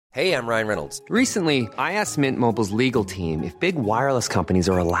Hey, I'm Ryan Reynolds. Recently, I asked Mint Mobile's legal team if big wireless companies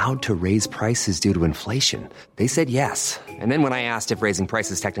are allowed to raise prices due to inflation. They said yes. And then when I asked if raising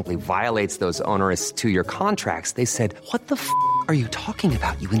prices technically violates those onerous two-year contracts, they said, "What the f*** are you talking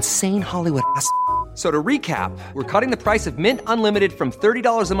about, you insane Hollywood ass?" So to recap, we're cutting the price of Mint Unlimited from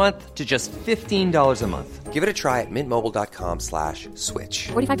 $30 a month to just $15 a month. Give it a try at mintmobile.com/switch.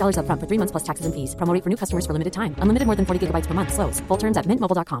 $45 up front for 3 months plus taxes and fees. Promo rate for new customers for limited time. Unlimited more than 40 gigabytes per month. Slows full terms at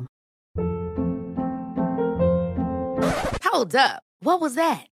mintmobile.com. Hold up. What was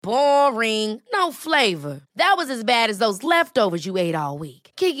that? Boring. No flavor. That was as bad as those leftovers you ate all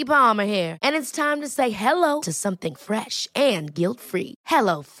week. Keke Palmer here, and it's time to say hello to something fresh and guilt-free.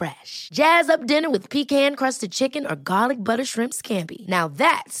 Hello Fresh. Jazz up dinner with pecan-crusted chicken or garlic butter shrimp scampi. Now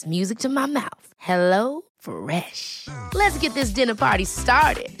that's music to my mouth. Hello Fresh. Let's get this dinner party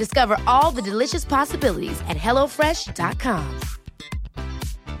started. Discover all the delicious possibilities at hellofresh.com.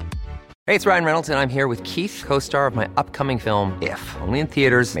 Hey, it's Ryan Reynolds, and I'm here with Keith, co-star of my upcoming film, If, only in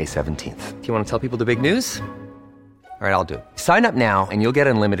theaters May 17th. Do you want to tell people the big news? All right, I'll do it. Sign up now and you'll get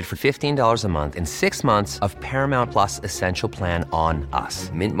unlimited for $15 a month and 6 months of Paramount Plus Essential Plan on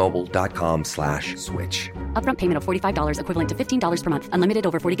us. mintmobile.com/switch. Upfront payment of $45 equivalent to $15 per month. Unlimited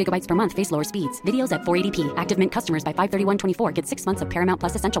over 40 gigabytes per month. Face lower speeds. Videos at 480p. Active Mint customers by 531.24 get 6 months of Paramount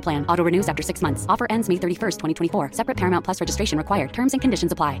Plus Essential Plan. Auto renews after 6 months. Offer ends May 31st, 2024. Separate Paramount Plus registration required. Terms and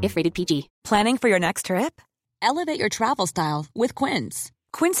conditions apply if rated PG. Planning for your next trip? Elevate your travel style with Quince.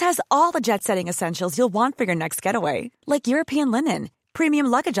 Quince has all the jet-setting essentials you'll want for your next getaway, like European linen, premium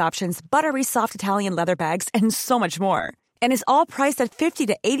luggage options, buttery soft Italian leather bags, and so much more. And is all priced at 50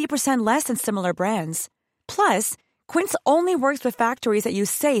 to 80% less than similar brands. Plus, Quince only works with factories that use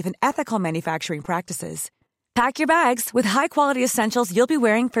safe and ethical manufacturing practices. Pack your bags with high-quality essentials you'll be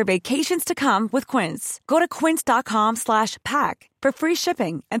wearing for vacations to come with Quince. Go to quince.com/pack for free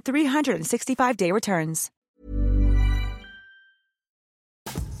shipping and 365-day returns.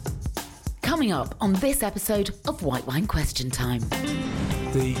 Coming up on this episode of White Wine Question Time.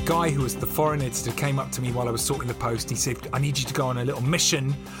 The guy who was the foreign editor came up to me while I was sorting the post. He said, "I need you to go on a little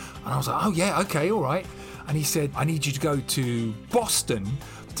mission." And I was like, "Oh yeah, okay, all right." And he said, "I need you to go to Boston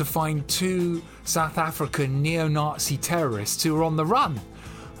to find 2 South African neo-Nazi terrorists who are on the run."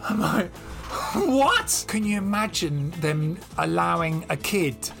 I'm like, what? Can you imagine them allowing a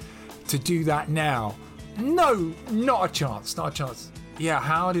kid to do that now? No, not a chance, not a chance. Yeah,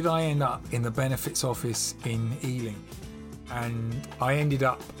 how did I end up in the benefits office in Ealing? And I ended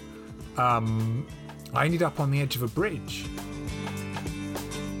up on the edge of a bridge.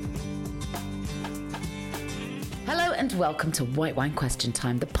 Hello and welcome to White Wine Question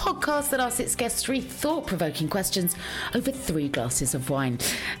Time, the podcast that asks its guests 3 thought-provoking questions over 3 glasses of wine.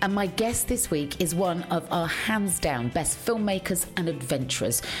 And my guest this week is one of our hands-down best filmmakers and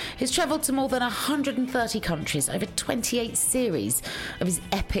adventurers who's travelled to more than 130 countries over 28 series of his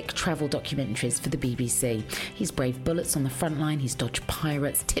epic travel documentaries for the BBC. He's braved bullets on the front line, he's dodged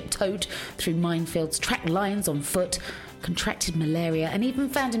pirates, tiptoed through minefields, tracked lions on foot, contracted malaria, and even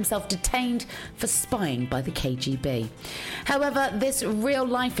found himself detained for spying by the KGB. However, this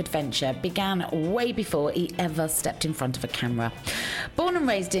real-life adventure began way before he ever stepped in front of a camera. Born and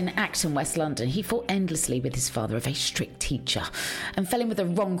raised in Acton, West London, he fought endlessly with his father, a very strict teacher, and fell in with the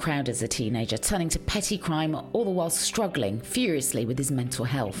wrong crowd as a teenager, turning to petty crime, all the while struggling furiously with his mental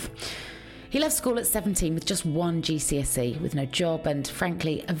health. He left school at 17 with just 1 GCSE, with no job and,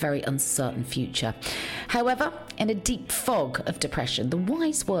 frankly, a very uncertain future. However, in a deep fog of depression, the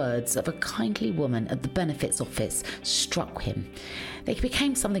wise words of a kindly woman at the benefits office struck him. They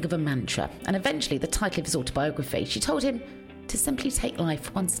became something of a mantra, and eventually the title of his autobiography. She told him to simply take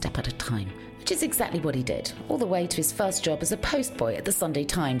life one step at a time, which is exactly what he did, all the way to his first job as a postboy at the Sunday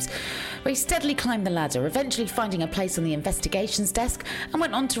Times, where he steadily climbed the ladder, eventually finding a place on the investigations desk, and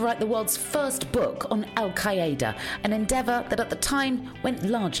went on to write the world's first book on Al-Qaeda, an endeavour that at the time went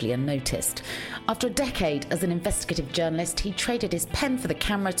largely unnoticed. After a decade as an investigative journalist, he traded his pen for the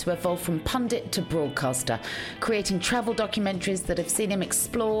camera to evolve from pundit to broadcaster, creating travel documentaries that have seen him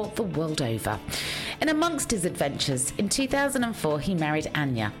explore the world over. And amongst his adventures, in 2004 he married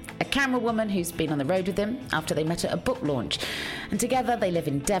Anya, a camera woman who's been on the road with him after they met at a book launch, and together they live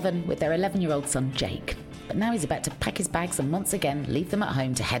in Devon with their 11-year-old son Jake. But now he's about to pack his bags and once again leave them at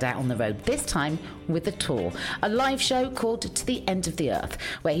home to head out on the road, this time with a tour, a live show called To the End of the Earth,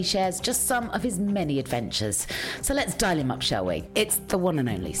 where he shares just some of his many adventures. So let's dial him up, shall we? It's the one and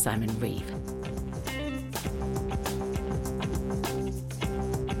only Simon Reeve.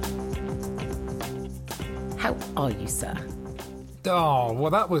 How are you, sir? Oh,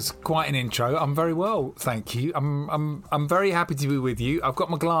 well, that was quite an intro. I'm very well, thank you. I'm very happy to be with you. I've got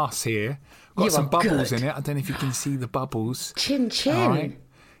my glass here. Got some bubbles in it. I don't know if you can see the bubbles. Chin chin. All right.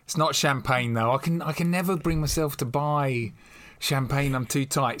 It's not champagne though. I can never bring myself to buy champagne. I'm too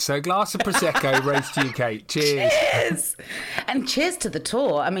tight. So a glass of Prosecco, race to you, Kate. Cheers. Cheers. And cheers to the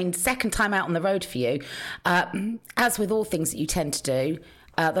tour. I mean, second time out on the road for you. As with all things that you tend to do,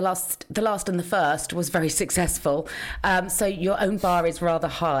 the last and the first was very successful. So your own bar is rather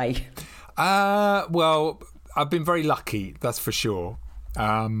high. Well, I've been very lucky, that's for sure.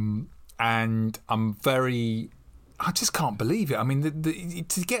 And I just can't believe it. I mean,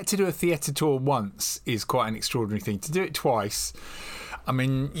 to get to do a theatre tour once is quite an extraordinary thing. To do it twice, I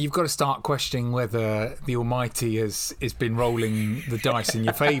mean, you've got to start questioning whether the Almighty has been rolling the dice in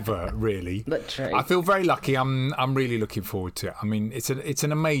your favour, really. But true. I feel very lucky. I'm really looking forward to it. I mean, it's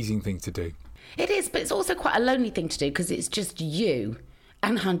an amazing thing to do. It is, but it's also quite a lonely thing to do because it's just you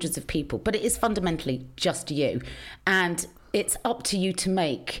and hundreds of people. But it is fundamentally just you. And it's up to you to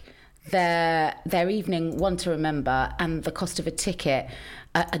make their evening one to remember, and the cost of a ticket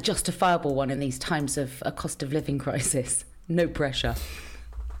a justifiable one in these times of a cost of living crisis. No pressure.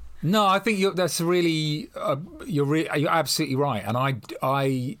 No, I think that's really you're absolutely right, and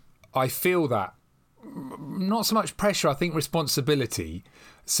I feel that not so much pressure. I think responsibility.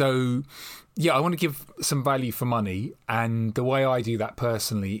 So yeah, I want to give some value for money, and the way I do that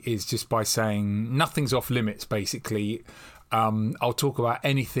personally is just by saying nothing's off limits. Basically. I'll talk about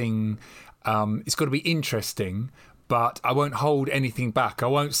anything. It's got to be interesting, but I won't hold anything back. I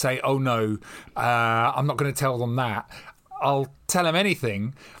won't say, oh no, I'm not going to tell them that. I'll tell them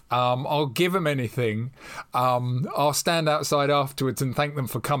anything. I'll give them anything. I'll stand outside afterwards and thank them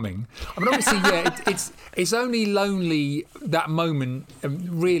for coming. I mean, obviously, yeah, it's only lonely that moment,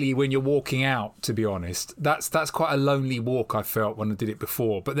 really, when you're walking out, to be honest. That's quite a lonely walk I felt when I did it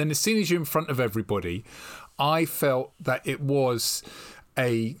before. But then as soon as you're in front of everybody, I felt that it was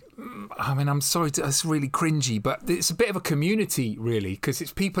I mean, I'm sorry, that's really cringy, but it's a bit of a community, really, because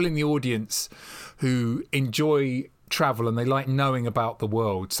it's people in the audience who enjoy travel and they like knowing about the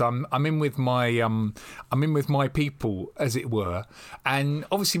world. So I'm in with my people, as it were. And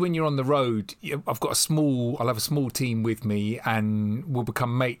obviously, when you're on the road, I'll have a small team with me, and we'll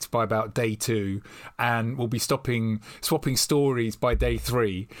become mates by about day 2, and we'll be swapping stories by day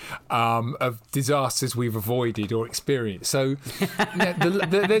 3 of disasters we've avoided or experienced. So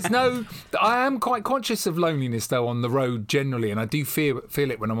there's no. I am quite conscious of loneliness though on the road generally, and I do feel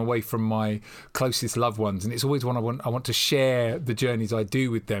it when I'm away from my closest loved ones, and it's always one I want to share the journeys I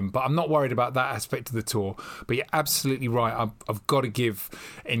do with them, but I'm not worried about that aspect of the tour. But you're absolutely right. I've got to give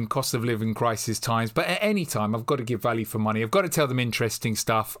in cost of living crisis times, but at any time I've got to give value for money. I've got to tell them interesting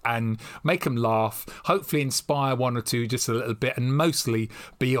stuff and make them laugh, hopefully inspire one or two just a little bit, and mostly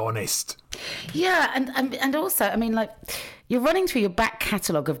be honest. Yeah, and also, I mean, like, you're running through your back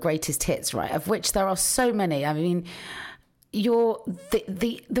catalogue of greatest hits, right, of which there are so many. I mean,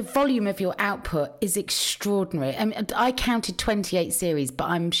 the volume of your output is extraordinary. I mean, I counted 28 series, but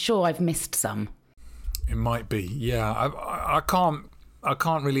I'm sure I've missed some. It might be, yeah. I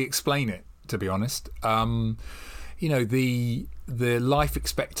can't really explain it, to be honest. You know, the life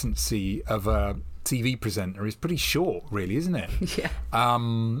expectancy of a TV presenter is pretty short, really, isn't it? Yeah.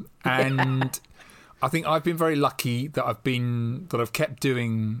 And I think I've been very lucky that I've kept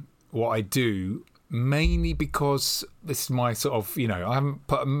doing what I do. Mainly because this is my sort of, you know, I haven't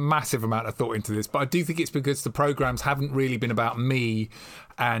put a massive amount of thought into this, but I do think it's because the programmes haven't really been about me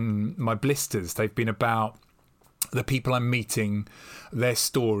and my blisters. They've been about the people I'm meeting, their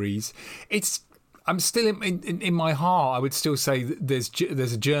stories. I'm still in my heart, I would still say that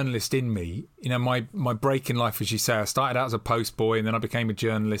there's a journalist in me. You know, my break in life, as you say, I started out as a post boy and then I became a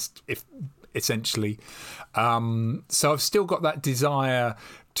journalist, essentially. So I've still got that desire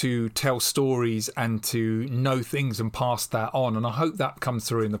to tell stories and to know things and pass that on, and I hope that comes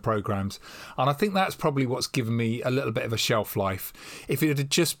through in the programmes, and I think that's probably what's given me a little bit of a shelf life. If it had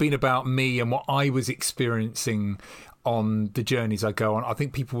just been about me and what I was experiencing on the journeys I go on, I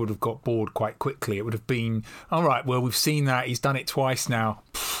think people would have got bored quite quickly. It would have been, all right, well, we've seen that, he's done it twice now,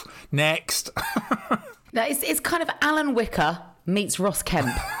 next. No, it's kind of Alan Wicker meets Ross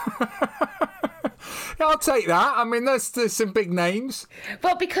Kemp. I'll take that. I mean, there's some big names.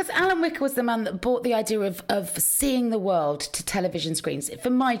 Well, because Alan Wicker was the man that brought the idea of seeing the world to television screens,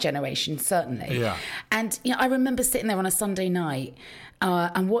 for my generation, certainly. Yeah. And, you know, I remember sitting there on a Sunday night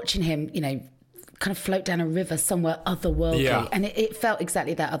and watching him, you know, kind of float down a river somewhere otherworldly. Yeah. And it felt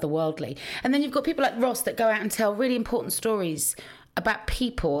exactly that, otherworldly. And then you've got people like Ross that go out and tell really important stories about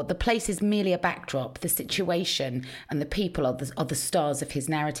people. The place is merely a backdrop. The situation and the people are the stars of his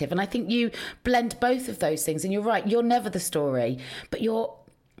narrative. And I think you blend both of those things. And you're right, you're never the story, but you're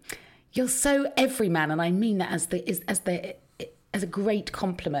so everyman. And I mean that as a great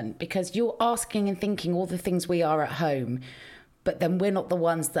compliment, because you're asking and thinking all the things we are at home, but then we're not the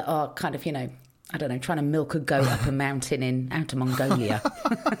ones that are kind of, I don't know, trying to milk a goat up a mountain out of Mongolia.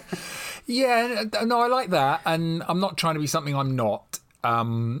 Yeah, no, I like that, and I'm not trying to be something I'm not.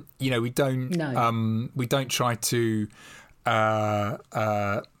 We don't try to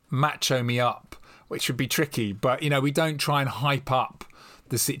macho me up, which would be tricky. But we don't try and hype up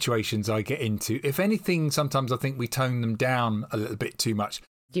the situations I get into. If anything, sometimes I think we tone them down a little bit too much.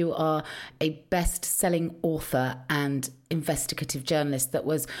 You are a best-selling author and investigative journalist that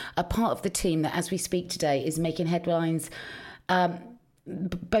was a part of the team that, as we speak today, is making headlines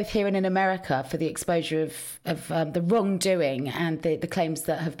both here and in America for the exposure of the wrongdoing and the claims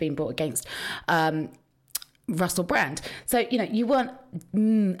that have been brought against Russell Brand. So, you weren't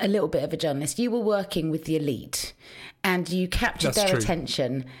a little bit of a journalist. You were working with the elite, and you captured their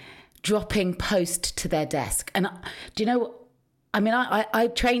attention, dropping post to their desk. And do you know,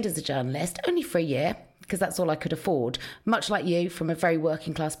 I trained as a journalist only for a year, because that's all I could afford, much like you, from a very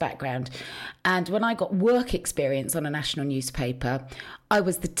working class background. And when I got work experience on a national newspaper, I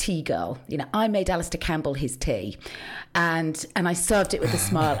was the tea girl. I made Alistair Campbell his tea, and I served it with a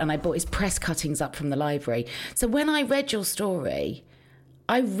smile, and I brought his press cuttings up from the library. So when I read your story,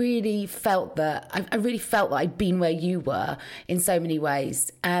 I really felt that I'd been where you were in so many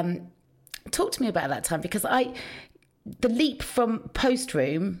ways. Talk to me about that time, because the leap from post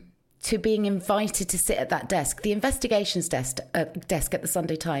room to being invited to sit at that desk, the investigations desk at the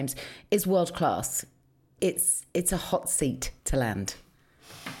Sunday Times, is world class. It's a hot seat to land.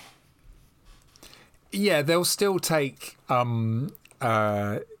 Yeah, they'll still take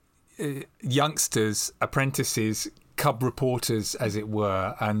youngsters, apprentices, cub reporters, as it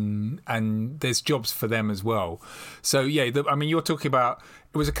were, and there's jobs for them as well. So yeah, you're talking about,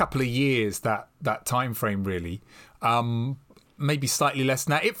 it was a couple of years, that time frame really. Maybe slightly less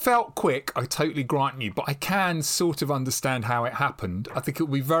than that. It felt quick, I totally grant you, but I can sort of understand how it happened. I think it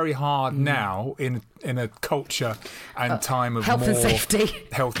would be very hard now in a culture and time of health and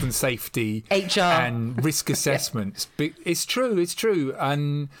safety, HR, and risk assessments. Yeah. But it's true,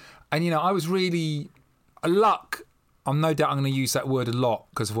 and I was really luck. I'm no doubt I'm going to use that word a lot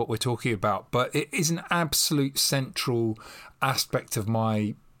because of what we're talking about, but it is an absolute central aspect of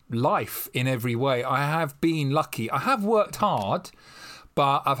my life in every way. I have been lucky. I have worked hard,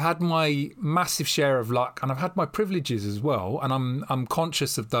 but I've had my massive share of luck, and I've had my privileges as well, and I'm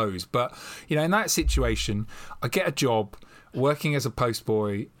conscious of those. But in that situation, I get a job working as a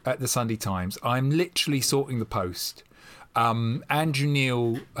postboy at the Sunday Times. I'm literally sorting the post. Andrew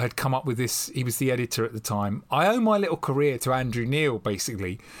Neil had come up with this. He was the editor at the time. I owe my little career to Andrew Neil,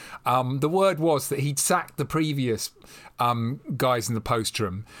 basically. The word was that he'd sacked the previous guys in the post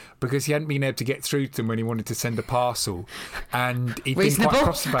room because he hadn't been able to get through to them when he wanted to send a parcel, and he'd been quite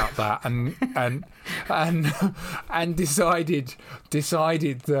cross about that, and decided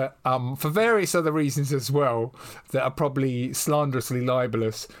that for various other reasons as well that are probably slanderously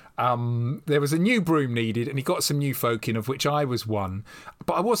libelous, there was a new broom needed, and he got some new folk in, of which I was one.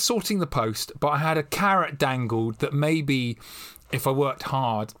 But I was sorting the post, but I had a carrot dangled that maybe if I worked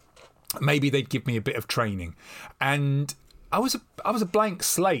hard, maybe they'd give me a bit of training. And I was a blank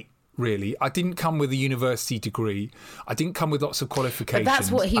slate, really. I didn't come with a university degree. I didn't come with lots of qualifications. But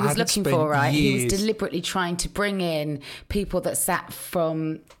that's what he was looking for, right? He was deliberately trying to bring in people that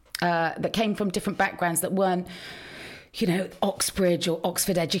that came from different backgrounds, that weren't, Oxbridge or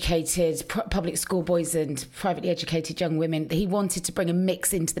Oxford educated, public school boys and privately educated young women. He wanted to bring a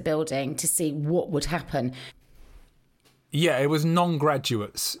mix into the building to see what would happen. Yeah, it was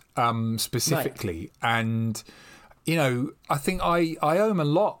non-graduates specifically. Right. And, I think I owe him a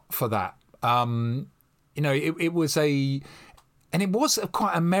lot for that. It was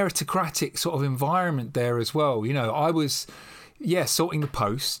quite a meritocratic sort of environment there as well. I was, sorting the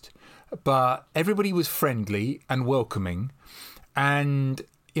post, but everybody was friendly and welcoming. And,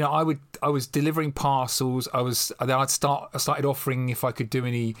 I was delivering parcels. I started offering if I could do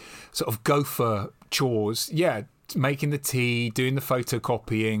any sort of gopher chores. Yeah, making the tea, doing the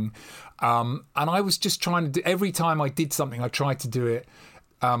photocopying, and I was just trying to do, every time I did something, I tried to do it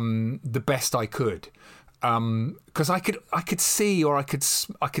the best I could, because I could see, or I could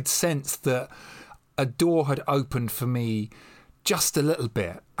sense that a door had opened for me just a little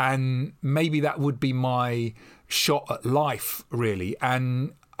bit, and maybe that would be my shot at life, really.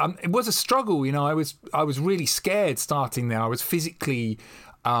 And it was a struggle. You know, I was really scared starting there. I was physically.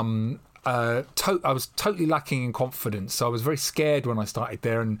 I was totally lacking in confidence, so I was very scared when I started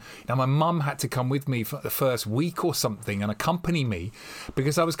there. And my mum had to come with me for the first week or something and accompany me,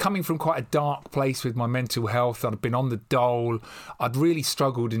 because I was coming from quite a dark place with my mental health. I'd been on the dole. I'd really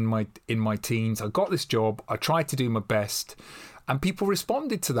struggled in my teens. I got this job. I tried to do my best, and people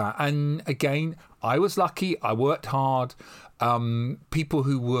responded to that. And again, I was lucky. I worked hard. People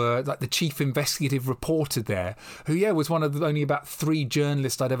who were like the chief investigative reporter there, who was one of only about 3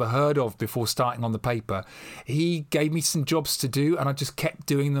 journalists I'd ever heard of before starting on the paper. He gave me some jobs to do, and I just kept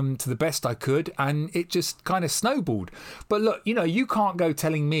doing them to the best I could, and it just kind of snowballed. But look, you know, you can't go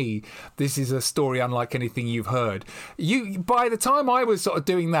telling me this is a story unlike anything you've heard. By the time I was sort of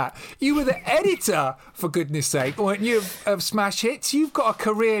doing that, you were the editor, for goodness sake, weren't you, of Smash Hits? You've got a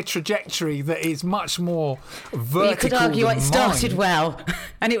career trajectory that is much more vertical. You could argue than it started well,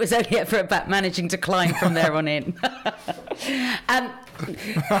 and it was only ever about managing to climb from there on in. No,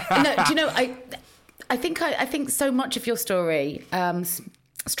 do you know, I think so much of your story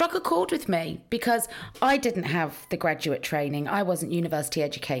struck a chord with me, because I didn't have the graduate training. I wasn't university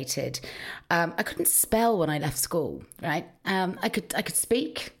educated. I couldn't spell when I left school, right? I could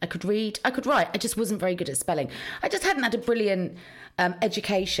speak, I could read, I could write. I just wasn't very good at spelling. I just hadn't had a brilliant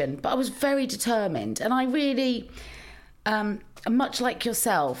education, but I was very determined, and I really... much like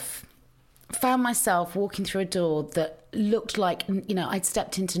yourself, found myself walking through a door that looked like, you know, I'd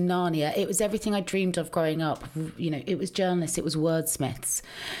stepped into Narnia. It was everything I dreamed of growing up. You know, it was journalists, it was wordsmiths.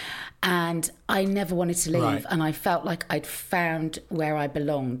 And I never wanted to leave. Right. And I felt like I'd found where I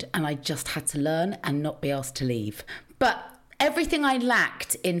belonged, and I just had to learn and not be asked to leave. But everything I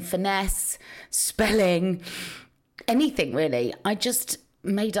lacked in finesse, spelling, anything really, I just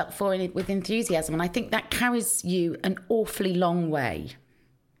made up for it with enthusiasm, and I think that carries you an awfully long way.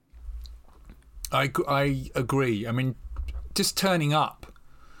 I agree. I mean, just turning up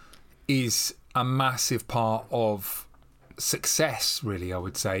is a massive part of success, really, I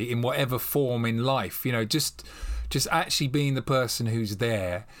would say, in whatever form in life. You know, just actually being the person who's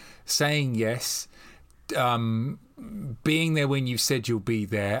there, saying yes, being there when you said you'll be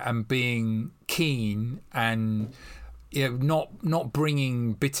there, and being keen, and you know, not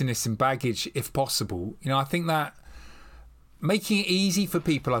bringing bitterness and baggage if possible. You know, I think that making it easy for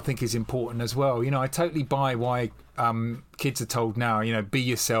people, I think, is important as well. You know, I totally buy why kids are told now, you know, be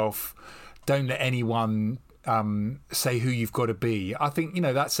yourself, don't let anyone say who you've got to be. I think, you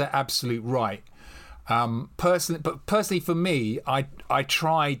know, that's an absolute right. Personally for me, I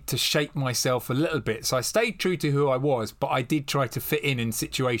tried to shape myself a little bit. So I stayed true to who I was, but I did try to fit in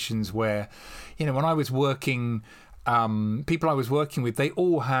situations where, you know, when I was working... people I was working with, they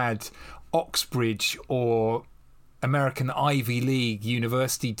all had Oxbridge or American Ivy League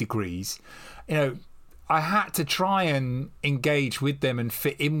university degrees. You know, I had to try and engage with them and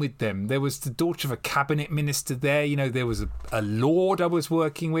fit in with them. There was the daughter of a cabinet minister there. You know, there was a lord I was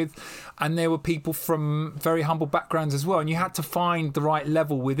working with, and there were people from very humble backgrounds as well. And you had to find the right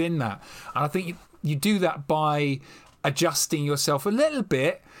level within that. And I think you do that by adjusting yourself a little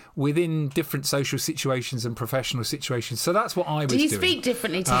bit within different social situations and professional situations. So that's what I was doing. Do you speak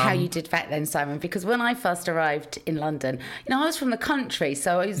differently to how you did back then, Simon? Because when I first arrived in London, you know, I was from the country,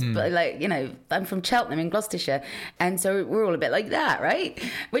 so I was like, you know, I'm from Cheltenham in Gloucestershire, and so we're all a bit like that, right?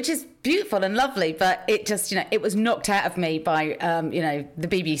 Which is beautiful and lovely, but it just, you know, it was knocked out of me by, you know, the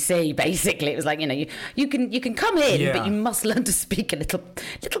BBC. Basically, it was like, you know, you can come in, but you must learn to speak a little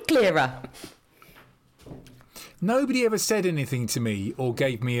clearer. Nobody ever said anything to me or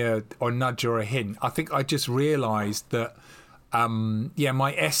gave me a nudge or a hint. I think I just realised that,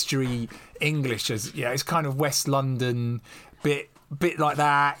 my estuary English is, it's kind of West London, bit like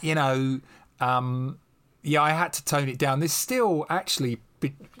that, you know. I had to tone it down. There's still, actually,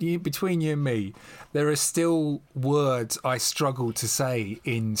 between you and me, there are still words I struggle to say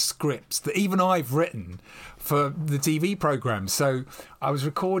in scripts that even I've written for the TV programme. So I was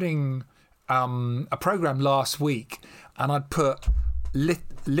recording... a program last week, and I'd put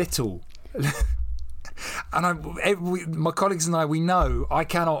little, and my colleagues and I, we know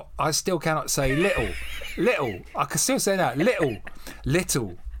I still cannot say little. I can still say that little.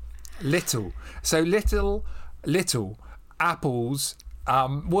 So little apples.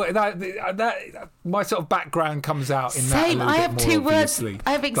 That my sort of background comes out in that. Same. I have two words.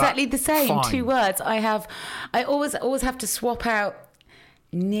 I have exactly the same. Fine. 2 words. I always have to swap out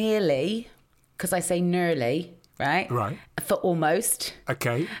nearly, because I say nearly, right? Right. For almost.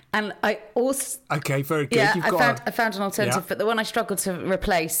 Okay. And I also... Okay, very good. Yeah, I found an alternative, but the one I struggle to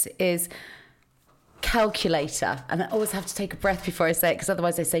replace is calculator. And I always have to take a breath before I say it, because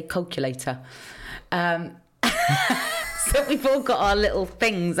otherwise I say calculator. So we've all got our little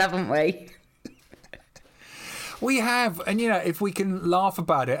things, haven't we? We have, and if we can laugh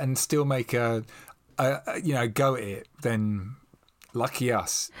about it and still make a go at it, then lucky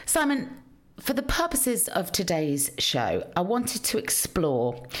us. Simon, for the purposes of today's show, I wanted to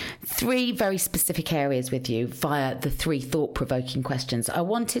explore 3 very specific areas with you via the 3 thought-provoking questions. I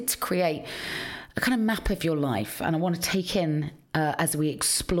wanted to create a kind of map of your life, and I want to take in, as we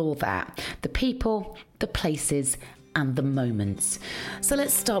explore that, the people, the places, and the moments. So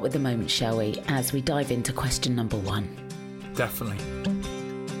let's start with the moment, shall we, as we dive into question number 1. Definitely.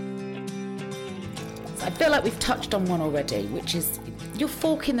 So I feel like we've touched on one already, which is your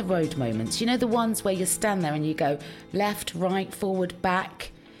fork in the road moments. You know, the ones where you stand there and you go left, right, forward,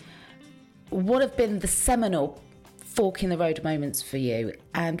 back. What have been the seminal fork in the road moments for you,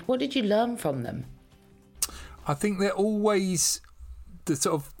 and what did you learn from them? I think they're always, the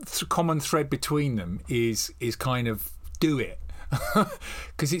sort of common thread between them is kind of do it.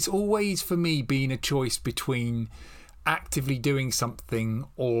 Because it's always, for me, been a choice between actively doing something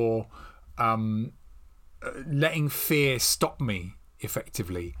or letting fear stop me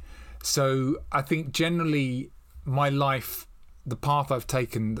effectively. So I think generally my life, the path I've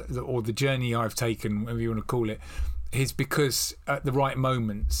taken, or the journey I've taken, whatever you want to call it, is because at the right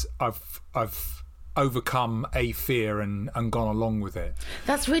moments I've overcome a fear and gone along with it.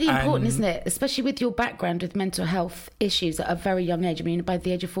 That's really important, isn't it? Especially with your background with mental health issues at a very young age. I mean, by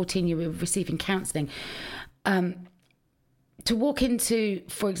the age of 14, you were receiving counselling. To walk into,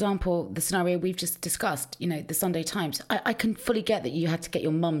 for example, the scenario we've just discussed, the Sunday Times, I can fully get that you had to get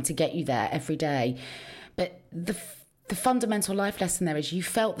your mum to get you there every day. But the fundamental life lesson there is you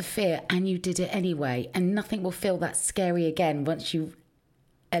felt the fear and you did it anyway, and nothing will feel that scary again once you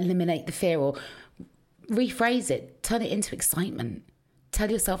eliminate the fear or rephrase it, turn it into excitement.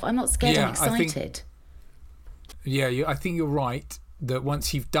 Tell yourself, I'm not scared, I'm excited. I think you're right that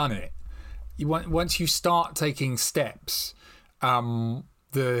once you've done it, once you start taking steps, the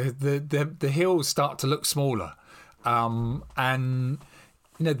hills start to look smaller, and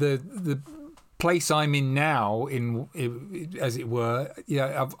the place I'm in now, as it were,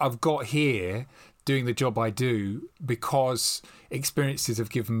 I've got here doing the job I do because experiences have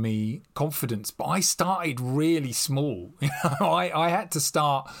given me confidence. But I started really small. I had to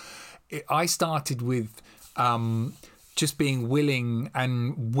start. I started with just being willing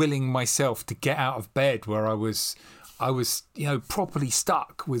myself to get out of bed, where I was properly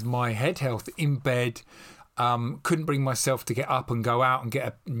stuck with my head health in bed. Couldn't bring myself to get up and go out and get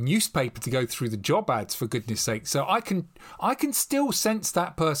a newspaper to go through the job ads, for goodness sake. So I can still sense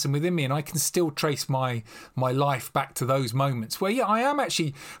that person within me, and I can still trace my life back to those moments where, I am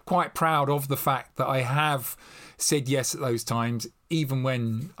actually quite proud of the fact that I have said yes at those times, even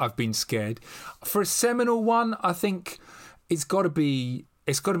when I've been scared. For a seminal one, I think it's got to be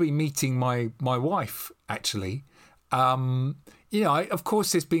meeting my wife, actually. Of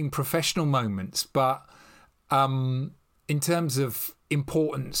course there's been professional moments, but in terms of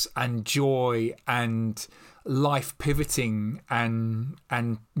importance and joy and life pivoting and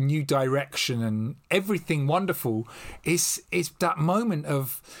new direction and everything wonderful, is that moment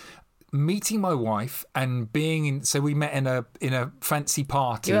of meeting my wife and being in. So we met in a fancy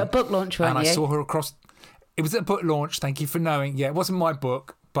party. You were at a book launch, weren't you? And I saw her across. It was at a book launch. Thank you for knowing. Yeah, it wasn't my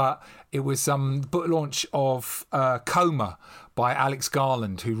book, but it was book launch of Coma by Alex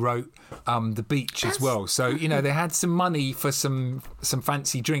Garland, who wrote The Beach as well. So, they had some money for some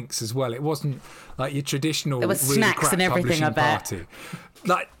fancy drinks as well. It wasn't like your traditional there was really snacks crap and everything, I bet. Party.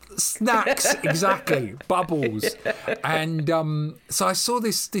 Like snacks, exactly, bubbles. And so I saw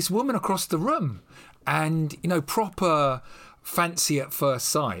this woman across the room, and, proper fancy at first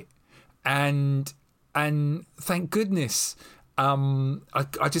sight. And thank goodness,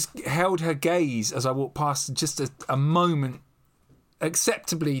 I just held her gaze as I walked past, just a moment,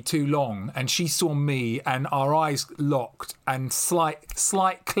 acceptably too long, and she saw me, and our eyes locked, and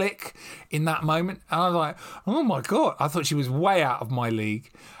slight click in that moment, and I was like, oh my God, I thought she was way out of my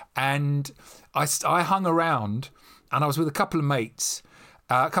league. And I hung around, and I was with a couple of mates,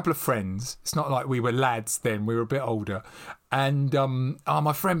 a couple of friends. It's not like we were lads then, we were a bit older. And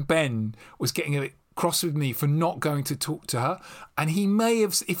my friend Ben was getting a bit cross with me for not going to talk to her, and he may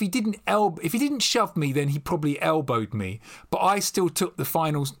have, if he didn't shove me, then he probably elbowed me, but I still took the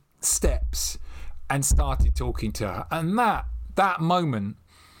final steps and started talking to her. And that moment,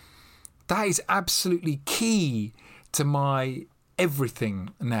 that is absolutely key to my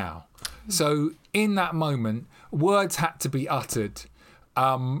everything now. So in that moment, words had to be uttered,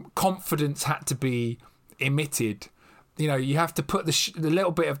 confidence had to be emitted. You know, you have to put the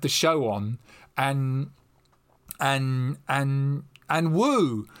little bit of the show on and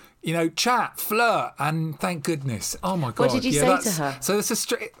woo. You know, chat, flirt, and thank goodness. Oh my God! What did you say to her? So it's a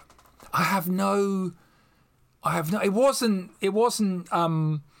straight. I have no. It wasn't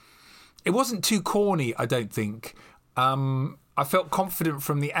too corny. I don't think. I felt confident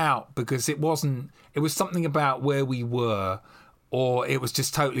from the out because it was something about where we were, or it was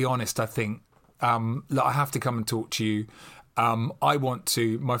just totally honest. I think. Look, I have to come and talk to you. I want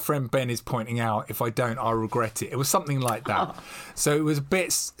to. My friend Ben is pointing out, if I don't, I'll regret it. It was something like that. Oh. So it was a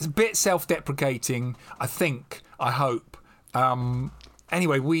bit self-deprecating. I think. I hope.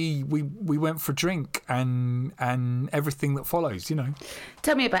 Anyway, we went for a drink and everything that follows. You know.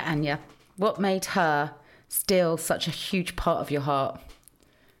 Tell me about Anya. What made her still such a huge part of your heart?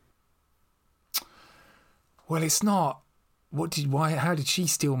 Well, it's not. How did she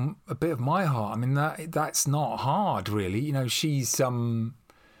steal a bit of my heart? I mean, that's not hard, really. You know, she's a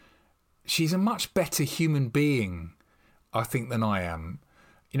much better human being, I think, than I am.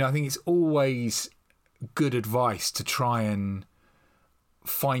 You know, I think it's always good advice to try and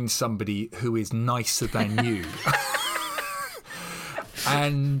find somebody who is nicer than you.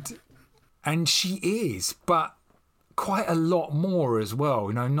 and she is, but quite a lot more as well.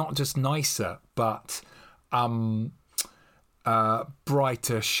 You know, not just nicer, but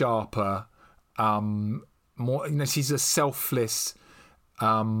brighter, sharper, more. You know, she's a selfless,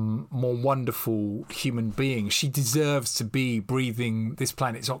 more wonderful human being. She deserves to be breathing this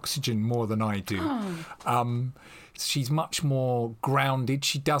planet's oxygen more than I do. She's much more grounded.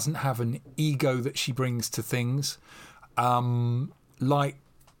 She doesn't have an ego that she brings to things, like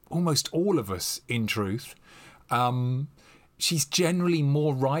almost all of us, in truth. She's generally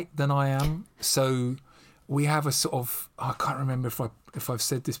more right than I am, so we have a sort of, I can't remember if I've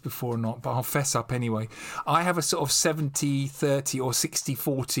said this before or not, but I'll fess up anyway. I have a sort of 70-30 or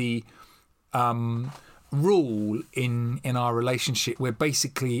 60-40 rule in our relationship, where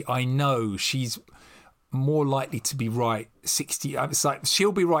basically I know she's more likely to be right 60. It's like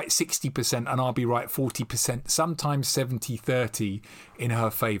she'll be right 60% and I'll be right 40%, sometimes 70-30 in her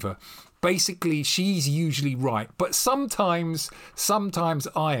favour. Basically, she's usually right, but sometimes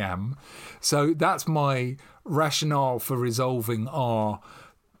I am. So that's my rationale for resolving our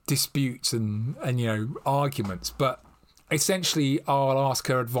disputes and you know, arguments. But essentially, I'll ask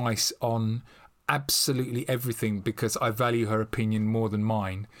her advice on absolutely everything because I value her opinion more than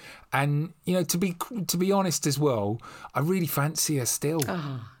mine. And you know, to be honest as well, I really fancy her still.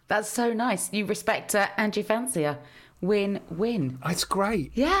 Oh, that's so nice. You respect her and you fancy her. Win-win. It's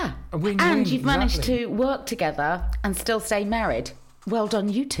great. Yeah. A win-win, and you've managed exactly. to work together and still stay married. Well done,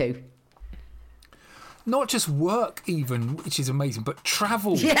 you two. Not just work even, which is amazing, but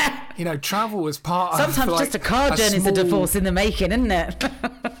travel. Yeah. You know, travel as part Sometimes of just a car journey's a divorce in the making, isn't it?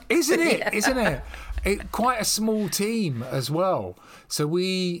 Isn't it? Yeah. Isn't it? Quite a small team as well. So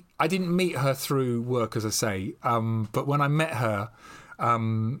I didn't meet her through work, as I say, but when I met her,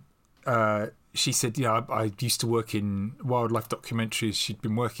 she said, yeah, I used to work in wildlife documentaries. She'd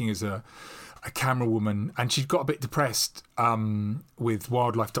been working as a camera woman, and she'd got a bit depressed with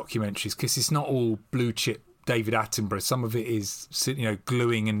wildlife documentaries because it's not all blue chip David Attenborough. Some of it is, you know,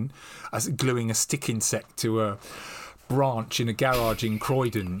 gluing a stick insect to a branch in a garage in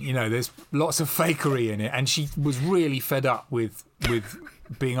Croydon. You know, there's lots of fakery in it, and she was really fed up with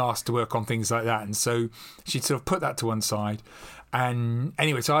being asked to work on things like that, and so she'd sort of put that to one side. And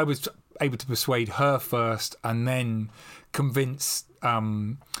anyway, so I was able to persuade her first, and then convince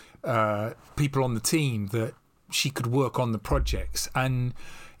people on the team that she could work on the projects. And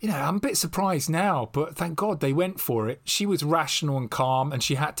you know, I'm a bit surprised now, but thank God they went for it. She was rational and calm, and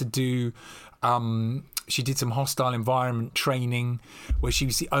she had to do she did some hostile environment training where she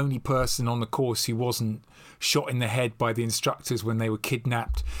was the only person on the course who wasn't shot in the head by the instructors when they were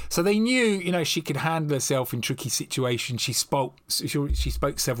kidnapped. So they knew, you know, she could handle herself in tricky situations. She spoke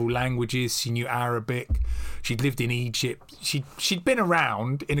several languages. She knew Arabic. She'd lived in Egypt. She'd been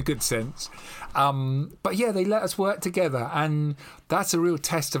around in a good sense. But yeah, they let us work together, and that's a real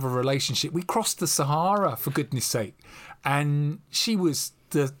test of a relationship. We crossed the Sahara, for goodness sake, and she was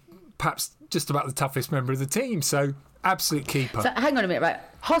perhaps just about the toughest member of the team. So absolute keeper. So hang on a minute, right?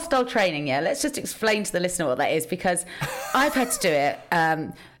 Hostile training, yeah. Let's just explain to the listener what that is, because I've had to do it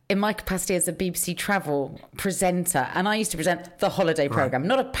in my capacity as a BBC travel presenter, and I used to present the holiday programme,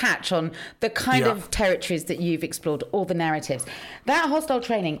 not a patch on the kind of territories that you've explored, all the narratives. That hostile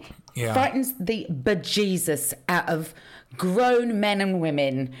training frightens the bejesus out of grown men and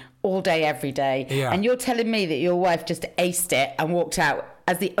women all day, every day. Yeah. And you're telling me that your wife just aced it and walked out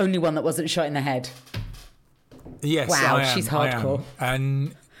as the only one that wasn't shot in the head. Yes, wow, I am, she's hardcore.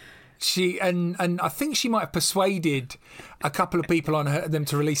 And she and I think she might have persuaded a couple of people on them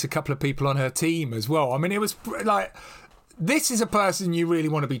to release a couple of people on her team as well. I mean, it was like, this is a person you really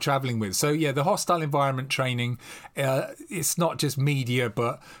want to be travelling with. So yeah, the hostile environment training, it's not just media,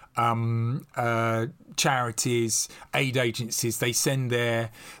 but charities, aid agencies. They send their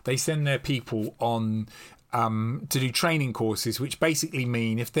people on to do training courses, which basically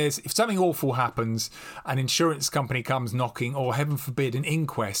mean if something awful happens, an insurance company comes knocking, or heaven forbid, an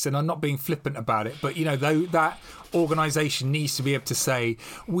inquest, and I'm not being flippant about it, but though that organisation needs to be able to say,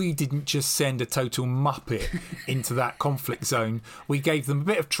 we didn't just send a total muppet into that conflict zone. We gave them a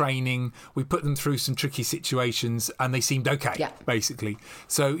bit of training, we put them through some tricky situations, and they seemed okay, basically.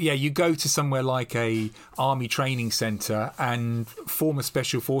 So yeah, you go to somewhere like a army training centre, and former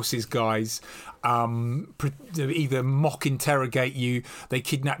special forces guys either mock interrogate you, they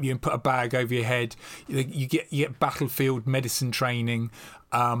kidnap you and put a bag over your head. You get battlefield medicine training.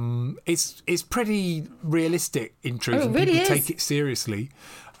 It's pretty realistic in truth, and really people take it seriously.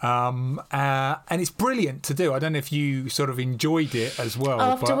 And it's brilliant to do. I don't know if you sort of enjoyed it as well.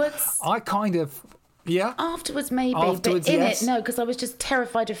 Afterwards, but I kind of. Yeah. Afterwards, maybe. But in it, no, because I was just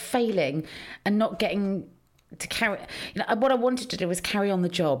terrified of failing and not getting to carry. What I wanted to do was carry on the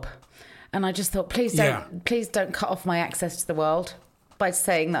job. And I just thought, please don't cut off my access to the world by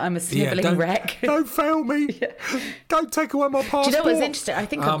saying that I'm a snivelling wreck. Don't fail me. Don't take away my passport. Do you know what's interesting? I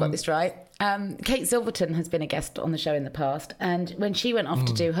think I've got this right. Kate Silverton has been a guest on the show in the past, and when she went off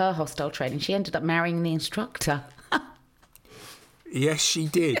to do her hostile training, she ended up marrying the instructor. Yes, she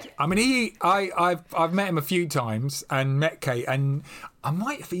did. I mean, I've met him a few times and met Kate, and I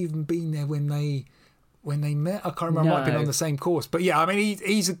might have even been there when they met. I can't remember. I might have been on the same course, but yeah, I mean,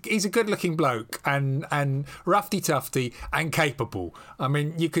 he's a good-looking bloke and roughy-tufty and capable. I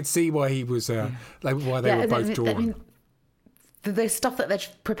mean, you could see why he was why they were both drawn. I mean, the stuff that they're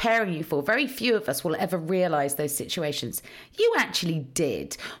preparing you for, very few of us will ever realise those situations. You actually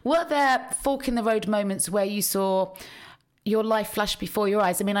did. Were there fork in the road moments where you saw your life flash before your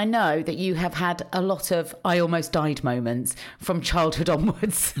eyes? I mean, I know that you have had a lot of I almost died moments from childhood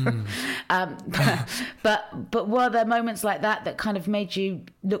onwards. But were there moments like that kind of made you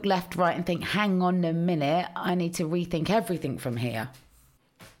look left, right and think, hang on a minute, I need to rethink everything from here?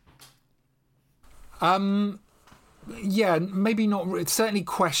 Yeah, maybe not. Certainly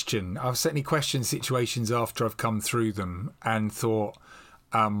I've certainly questioned situations after I've come through them and thought,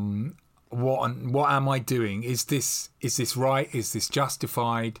 what am I doing? Is this right? Is this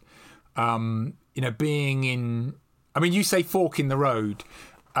justified? Being in. I mean, you say fork in the road,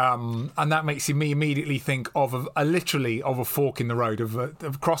 and that makes me immediately think of literally of a fork in the road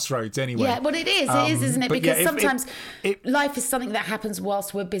of crossroads. Anyway, yeah, well, it is, isn't it? Because sometimes life is something that happens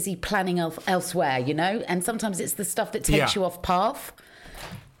whilst we're busy planning elsewhere, and sometimes it's the stuff that takes you off path.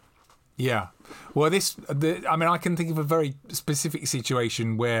 Yeah. Well, I can think of a very specific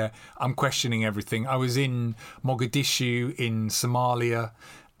situation where I'm questioning everything. I was in Mogadishu in Somalia.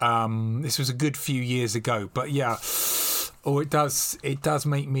 This was a good few years ago, but yeah. It does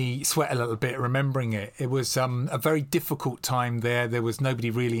make me sweat a little bit remembering it. It was a very difficult time there. There was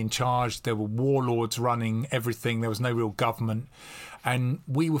nobody really in charge. There were warlords running everything. There was no real government. And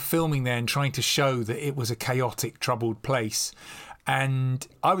we were filming there and trying to show that it was a chaotic, troubled place. And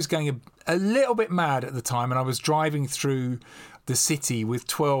I was going a little bit mad at the time, and I was driving through the city with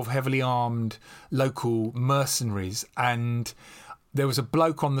 12 heavily armed local mercenaries, and there was a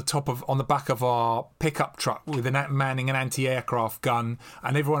bloke on the back of our pickup truck with manning an anti-aircraft gun,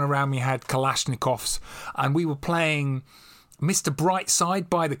 and everyone around me had Kalashnikovs, and we were playing Mr. Brightside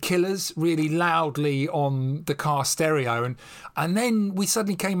by the Killers really loudly on the car stereo, and then we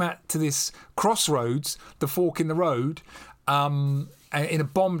suddenly came out to this crossroads, the fork in the road, in a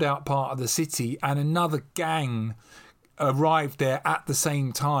bombed out part of the city, and another gang arrived there at the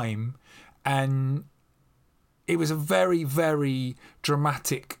same time, and it was a very, very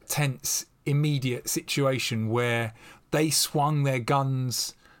dramatic, tense, immediate situation where they swung their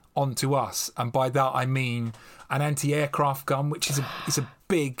guns onto us, and by that I mean an anti-aircraft gun, which is a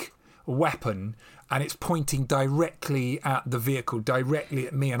big weapon, and it's pointing directly at the vehicle, directly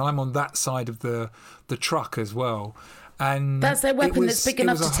at me, and I'm on that side of the truck as well. And that's their weapon that's big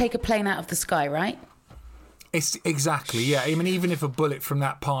enough to take a plane out of the sky, right? It's exactly, yeah. I mean, even if a bullet from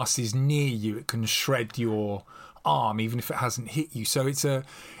that passes near you, it can shred your arm, even if it hasn't hit you. So it's an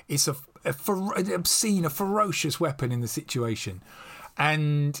obscene, a ferocious weapon in the situation,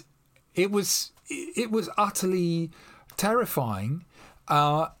 and it was utterly terrifying.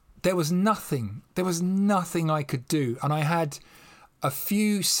 There was nothing I could do, and I had a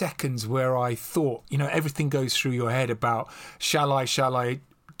few seconds where I thought, everything goes through your head about, shall I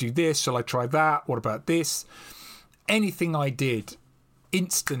do this? Shall I try that? What about this? Anything I did,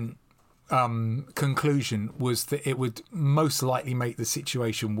 instant conclusion was that it would most likely make the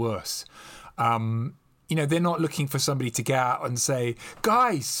situation worse. They're not looking for somebody to get out and say,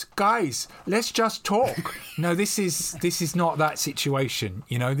 guys, let's just talk. No, this is not that situation.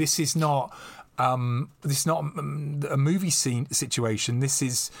 This is not a movie scene situation. This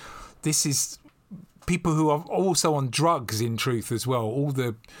is people who are also on drugs, in truth, as well. All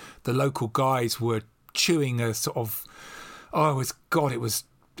the local guys were chewing a sort of, it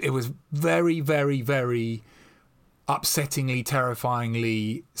was very, very, very upsettingly,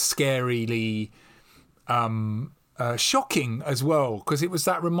 terrifyingly, scarily shocking as well, because it was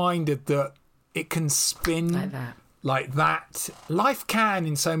that reminder that it can spin like that. Life can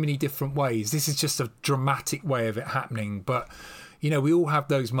in so many different ways. This is just a dramatic way of it happening, but we all have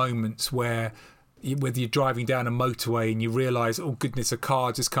those moments where whether you're driving down a motorway and you realise, oh goodness, a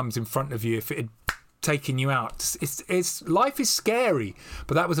car just comes in front of you. If it had taken you out, it's life is scary,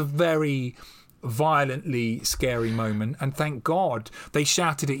 but that was a very violently scary moment, and thank God they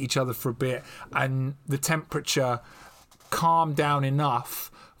shouted at each other for a bit and the temperature calmed down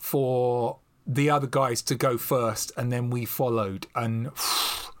enough for the other guys to go first, and then we followed, and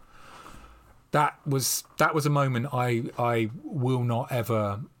that was a moment I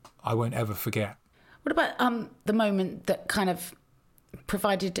won't ever forget. What about the moment that kind of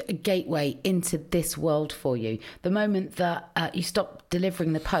provided a gateway into this world for you? The moment that you stopped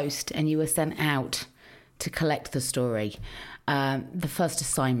delivering the post and you were sent out to collect the story, the first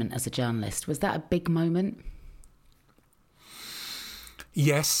assignment as a journalist. Was that a big moment?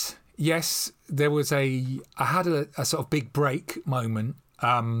 Yes. There was I had a sort of big break moment.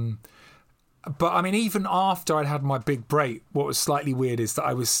 But I mean, even after I'd had my big break, what was slightly weird is that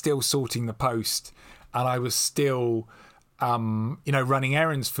I was still sorting the post and I was still running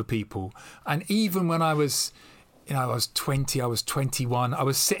errands for people. And even when I was 20, I was 21, I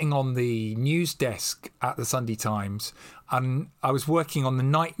was sitting on the news desk at the Sunday Times, and I was working on the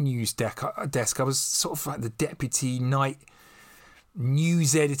night news desk. I was sort of like the deputy night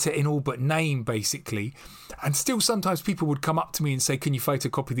news editor in all but name, basically. And still sometimes people would come up to me and say, can you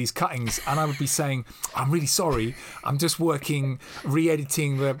photocopy these cuttings? And I would be saying, I'm really sorry, I'm just working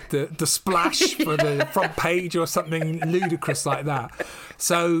re-editing the splash for the front page or something ludicrous like that.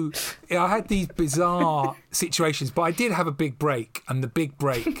 So I had these bizarre situations, but I did have a big break, and the big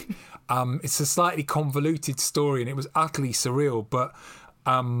break it's a slightly convoluted story and it was utterly surreal, but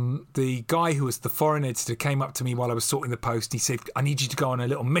the guy who was the foreign editor came up to me while I was sorting the post. He said, I need you to go on a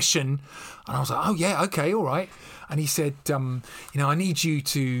little mission. And I was like, oh yeah, okay, all right. And he said, I need you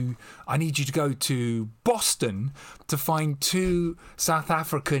to go to Boston to find 2 South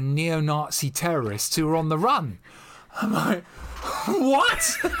African neo-Nazi terrorists who are on the run. I'm like,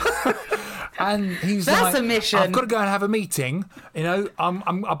 what? And he's like, that's a mission. I've got to go and have a meeting.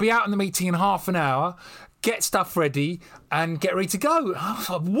 I'll be out in the meeting in half an hour. Get stuff ready and get ready to go. I was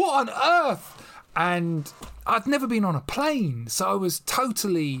like, what on earth? And I'd never been on a plane, so I was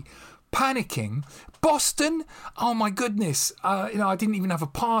totally panicking. Boston? Oh my goodness. I didn't even have a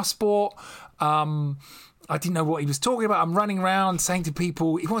passport. I didn't know what he was talking about. I'm running around saying to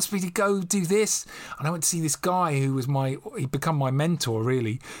people, he wants me to go do this. And I went to see this guy who was he'd become my mentor,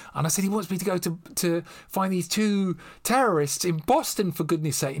 really. And I said, he wants me to go to find these 2 terrorists in Boston, for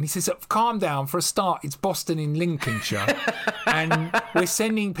goodness sake. And he says, calm down. For a start, it's Boston in Lincolnshire. And we're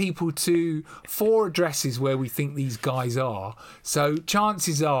sending people to 4 addresses where we think these guys are. So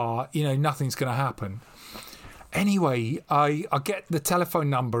chances are, nothing's going to happen. Anyway, I get the telephone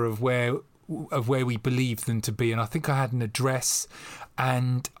number of where we believe them to be, and I think I had an address,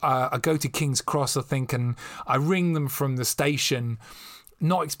 and I go to King's Cross, I think, and I ring them from the station,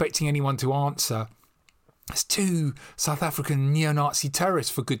 not expecting anyone to answer. It's 2 South African neo-Nazi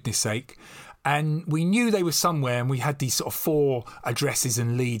terrorists, for goodness sake, and we knew they were somewhere, and we had these sort of 4 addresses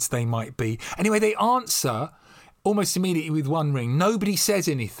and leads they might be. Anyway, they answer almost immediately with one ring. Nobody says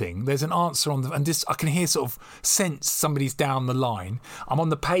anything. There's an answer on and just I can hear sense somebody's down the line. I'm on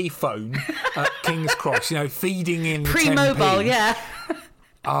the pay phone at King's Cross, feeding in pre-mobile, 10p. yeah.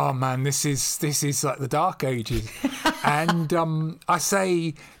 Oh man, this is like the dark ages. And I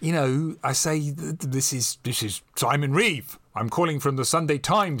say, this is Simon Reeve. I'm calling from the Sunday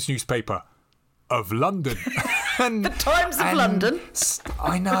Times newspaper of London. The Times of London.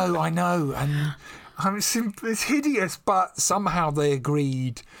 I know, and it's hideous, but somehow they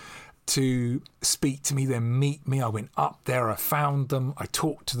agreed to speak to me, then meet me. I went up there, I found them, I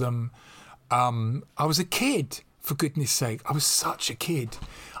talked to them. I was a kid. For goodness sake, I was such a kid.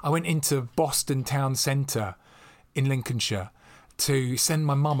 I went into Boston town centre in Lincolnshire to send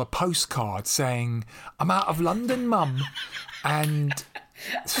my mum a postcard saying, "I'm out of London, Mum." And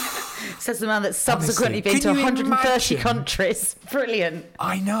says the man that's subsequently been to 130 countries. Brilliant.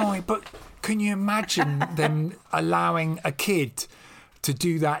 I know, but can you imagine them allowing a kid to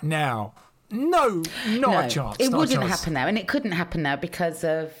do that now? No, not a chance. It wouldn't happen now, and it couldn't happen now because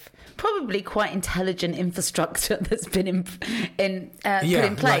of probably quite intelligent infrastructure that's been put in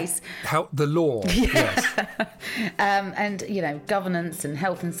place. Help the law, yes. And, governance and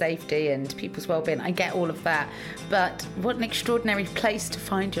health and safety and people's well-being. I get all of that. But what an extraordinary place to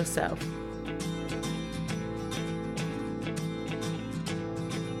find yourself.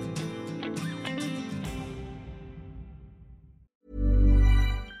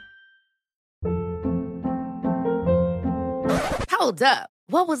 Hold up.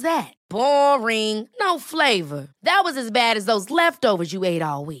 What was that? Boring. No flavor. That was as bad as those leftovers you ate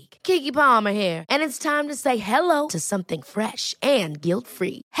all week. Keke Palmer here, and it's time to say hello to something fresh and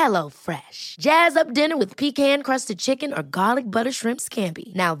guilt-free. Hello Fresh. Jazz up dinner with pecan-crusted chicken or garlic butter shrimp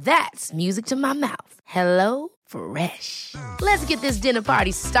scampi. Now that's music to my mouth. Hello Fresh. Let's get this dinner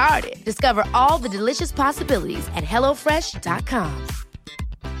party started. Discover all the delicious possibilities at hellofresh.com.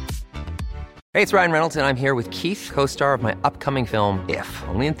 Hey, it's Ryan Reynolds, and I'm here with Keith, co-star of my upcoming film, If,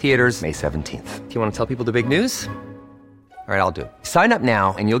 only in theaters May 17th. Do you want to tell people the big news? All right, I'll do it. Sign up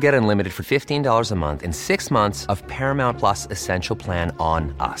now and you'll get unlimited for $15 a month and 6 months of Paramount Plus Essential Plan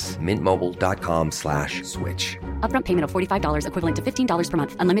on us. mintmobile.com/switch. Upfront payment of $45 equivalent to $15 per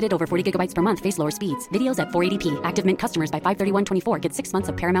month. Unlimited over 40 gigabytes per month. Face lower speeds. Videos at 480p. Active Mint customers by 531.24 get 6 months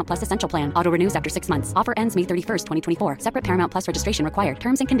of Paramount Plus Essential Plan. Auto renews after 6 months. Offer ends May 31st, 2024. Separate Paramount Plus registration required.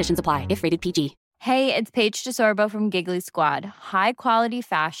 Terms and conditions apply if rated PG. Hey, it's Paige DeSorbo from Giggly Squad. High quality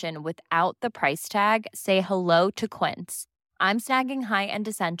fashion without the price tag. Say hello to Quince. I'm snagging high-end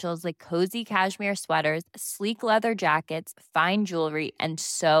essentials like cozy cashmere sweaters, sleek leather jackets, fine jewelry, and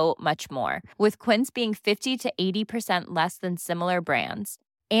so much more. With Quince being 50 to 80% less than similar brands.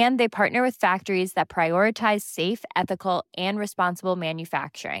 And they partner with factories that prioritize safe, ethical, and responsible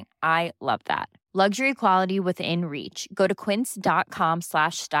manufacturing. I love that. Luxury quality within reach. Go to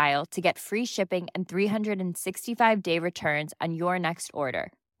quince.com/style to get free shipping and 365-day returns on your next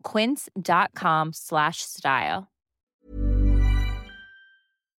order. Quince.com/style.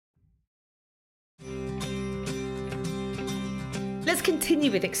 Let's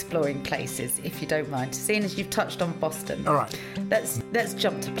continue with exploring places, if you don't mind, seeing as you've touched on Boston. All right. Let's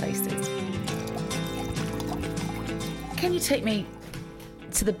jump to places. Can you take me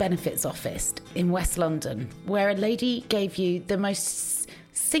to the benefits office in West London, where a lady gave you the most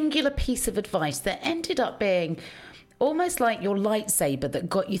singular piece of advice that ended up being almost like your lightsaber that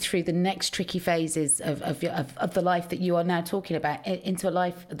got you through the next tricky phases of the life that you are now talking about into a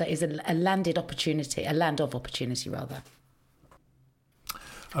life that is a land of opportunity rather.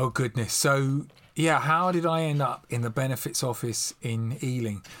 Oh, goodness. So, how did I end up in the benefits office in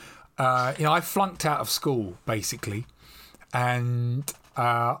Ealing? I flunked out of school, basically. And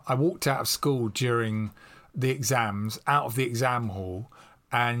I walked out of school during the exams, out of the exam hall,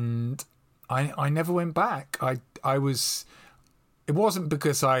 and I never went back. It wasn't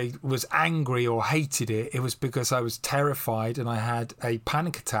because I was angry or hated it. It was because I was terrified and I had a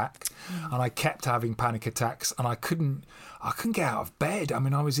panic attack, and I kept having panic attacks, and I couldn't get out of bed. I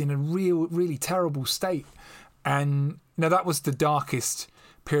mean, I was in a really terrible state, and that was the darkest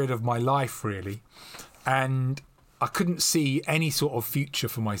period of my life, really, and I couldn't see any sort of future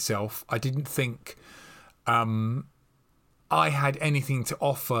for myself. I didn't think I had anything to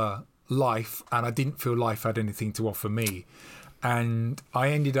offer life, and I didn't feel life had anything to offer me. And I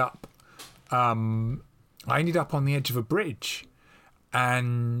ended up on the edge of a bridge.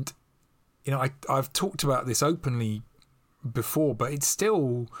 And I've talked about this openly before, but I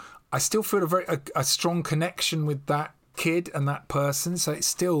still feel a strong connection with that kid and that person, so it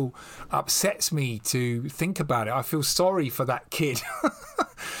still upsets me to think about it. I feel sorry for that kid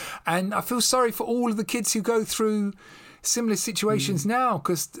and I feel sorry for all of the kids who go through similar situations now,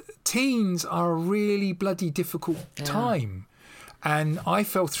 because teens are a really bloody difficult time, and I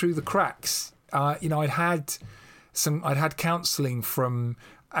fell through the cracks. I'd had counselling from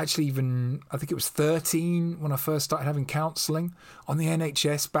actually even, I think it was 13 when I first started having counselling on the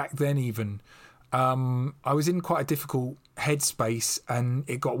NHS back then even. I was in quite a difficult headspace, and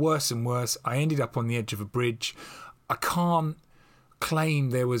it got worse and worse. I ended up on the edge of a bridge. I can't claim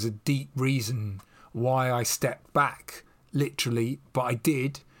there was a deep reason why I stepped back, literally, but I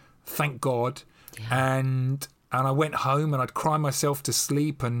did, thank God. Yeah. And And I went home and I'd cry myself to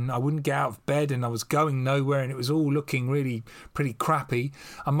sleep and I wouldn't get out of bed and I was going nowhere and it was all looking really pretty crappy.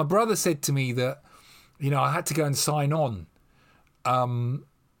 And my brother said to me that, I had to go and sign on. And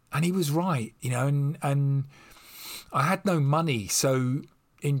he was right, and I had no money. So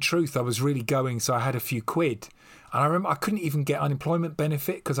in truth, I was really going. So I had a few quid. And I remember I couldn't even get unemployment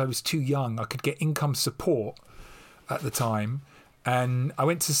benefit because I was too young. I could get income support at the time. And I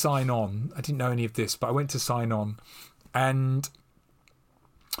went to sign on. I didn't know any of this, but I went to sign on. And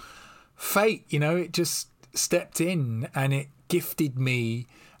fate, it just stepped in and it gifted me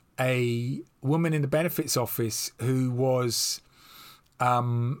a woman in the benefits office who was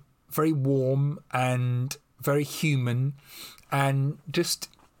very warm and very human and just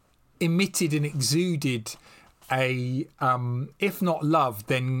emitted and exuded a, if not love,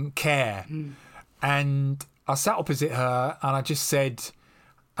 then care. And I sat opposite her and I just said,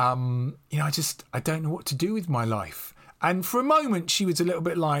 I don't know what to do with my life. And for a moment, she was a little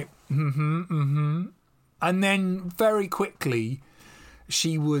bit like, And then very quickly,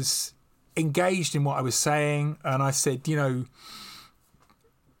 she was engaged in what I was saying. And I said,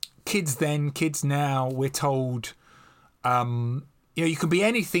 kids then, kids now, we're told, you can be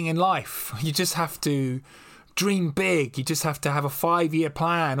anything in life. You just have to dream big. You just have to have a 5-year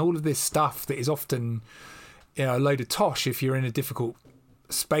plan. All of this stuff that is often a load of tosh if you're in a difficult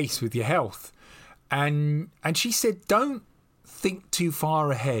space with your health. And she said, don't think too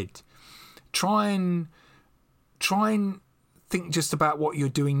far ahead. Try and think just about what you're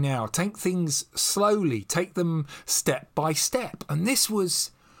doing now. Take things slowly. Take them step by step. And this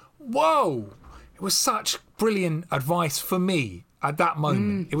was, whoa! It was such brilliant advice for me at that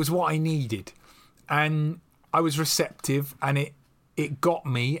moment. It was what I needed. And I was receptive and it got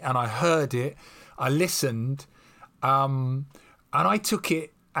me and I heard it. I listened, and I took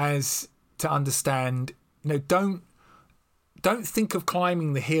it as to understand, don't think of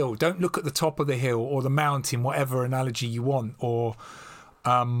climbing the hill. Don't look at the top of the hill or the mountain, whatever analogy you want, or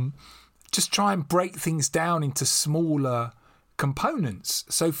just try and break things down into smaller components.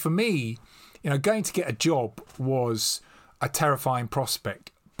 So for me, going to get a job was a terrifying prospect,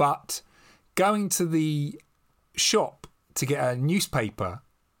 but going to the shop to get a newspaper,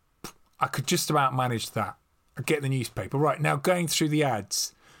 I could just about manage that. I'd get the newspaper. Right, now going through the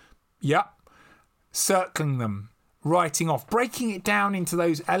ads. Yep. Circling them. Writing off. Breaking it down into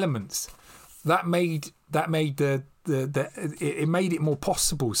those elements. That made it made it more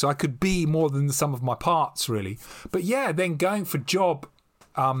possible. So I could be more than the sum of my parts, really. But yeah, then going for job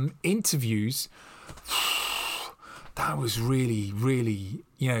interviews, that was really, really,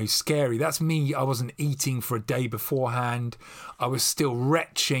 scary. That's me. I wasn't eating for a day beforehand. I was still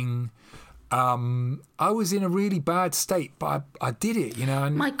retching. I was in a really bad state, but I did it, and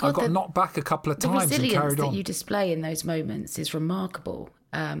I got knocked back a couple of times and carried on. The resilience that you display in those moments is remarkable.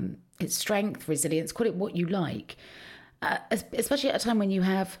 It's strength, resilience, call it what you like, especially at a time when you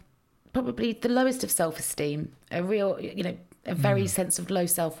have probably the lowest of self-esteem, a real, a very sense of low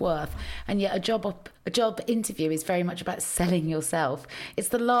self-worth, and yet a job interview is very much about selling yourself. It's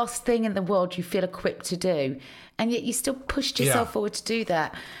the last thing in the world you feel equipped to do, and yet you still pushed yourself forward to do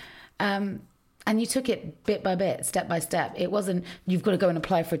that. And you took it bit by bit, step by step. It wasn't, you've got to go and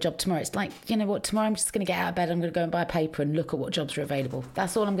apply for a job tomorrow. It's like, you know what, tomorrow I'm just going to get out of bed, I'm going to go and buy a paper and look at what jobs are available.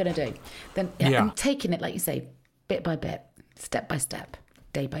 That's all I'm going to do. Then I'm taking it, like you say, bit by bit, step by step,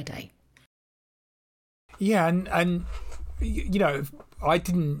 day by day. Yeah, and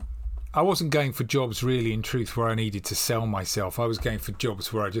I wasn't going for jobs really, in truth, where I needed to sell myself. I was going for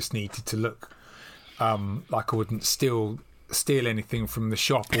jobs where I just needed to look like I wouldn't steal anything from the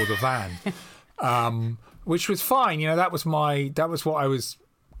shop or the van, which was fine. That was what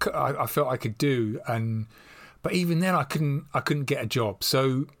I felt I could do. But even then I couldn't get a job.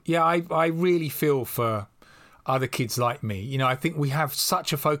 So yeah, I really feel for other kids like me. I think we have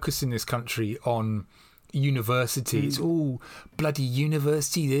such a focus in this country on university. It's all bloody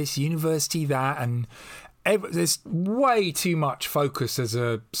university this, university that, and there's way too much focus as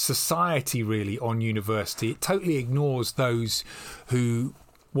a society really on university. It totally ignores those who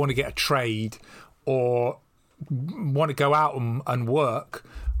want to get a trade or want to go out and work,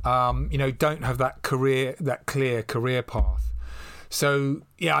 don't have that clear career path. So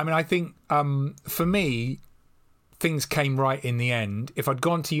yeah, I think for me, things came right in the end. If I'd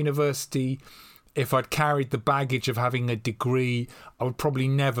gone to university, if I'd carried the baggage of having a degree, I would probably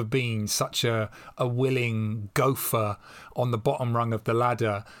never been such a willing gopher on the bottom rung of the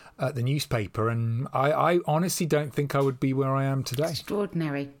ladder at the newspaper. And I honestly don't think I would be where I am today.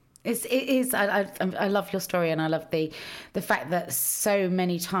 Extraordinary. It is. I love your story, and I love the fact that so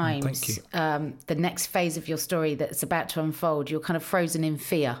many times, Thank you. The next phase of your story that's about to unfold, you're kind of frozen in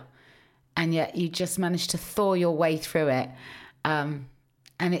fear, and yet you just managed to thaw your way through it. And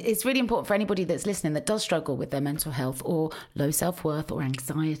it's really important for anybody that's listening that does struggle with their mental health or low self-worth or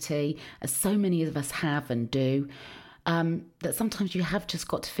anxiety, as so many of us have and do, that sometimes you have just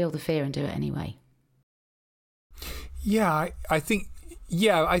got to feel the fear and do it anyway. Yeah, I think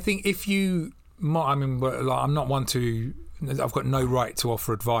if you, I mean, I'm not one to, I've got no right to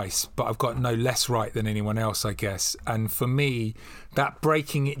offer advice, but I've got no less right than anyone else, I guess. And for me, that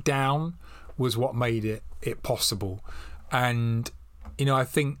breaking it down was what made it possible. And, you know, I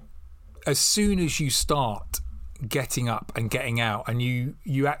think as soon as you start getting up and getting out, and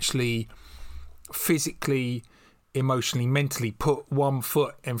you actually physically, emotionally, mentally put one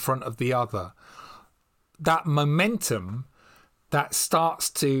foot in front of the other, that momentum that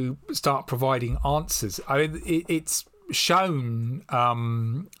starts providing answers. I mean, it's shown,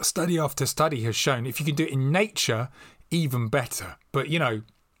 study after study has shown, if you can do it in nature, even better. But, you know,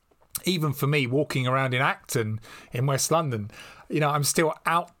 even for me, walking around in Acton in West London, you know, I'm still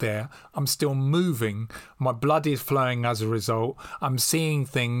out there. I'm still moving. My blood is flowing as a result. I'm seeing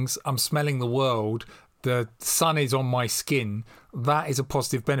things. I'm smelling the world. The sun is on my skin. That is a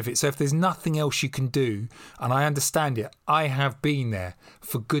positive benefit. So if there's nothing else you can do, and I understand it, I have been there,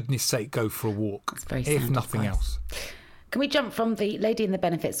 for goodness sake, go for a walk. That's very if sound nothing advice. else. Can we jump from the lady in the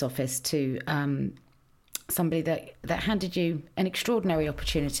benefits office to somebody that handed you an extraordinary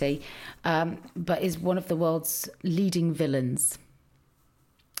opportunity, but is one of the world's leading villains?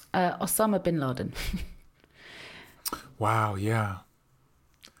 Osama bin Laden. Wow, yeah.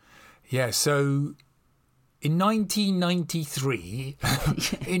 Yeah, so in 1993,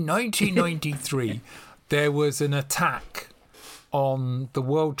 there was an attack on the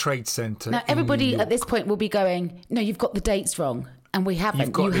World Trade Center. Now, everybody at this point will be going, no, you've got the dates wrong. And we haven't.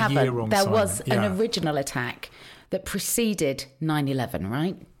 You've got you the haven't. year wrong, there Simon. was an Yeah. original attack that preceded 9/11,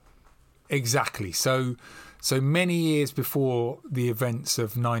 right? Exactly. So many years before the events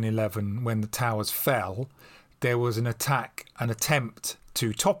of 9/11, when the towers fell, there was an attempt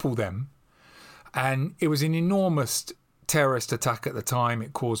to topple them. And it was an enormous terrorist attack at the time.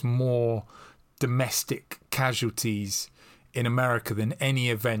 It caused more domestic casualties in America than any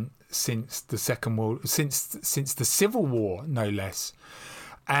event since the since the Civil War, no less.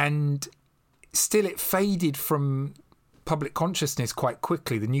 And still, it faded from public consciousness quite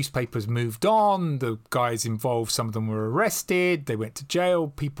quickly. The newspapers moved on. The guys involved, some of them were arrested. They went to jail.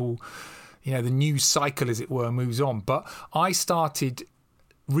 People, you know, the news cycle, as it were, moves on. But I started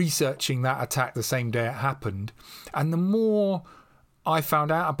researching that attack the same day it happened, and the more I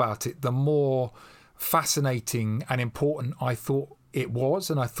found out about it, the more fascinating and important I thought it was.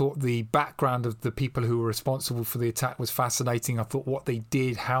 And I thought the background of the people who were responsible for the attack was fascinating. I thought what they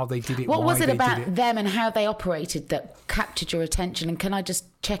did, how they did it, What why was it they about did it. them and how they operated that captured your attention? And can I just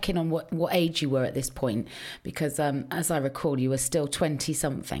check in on what age you were at this point? Because as I recall, you were still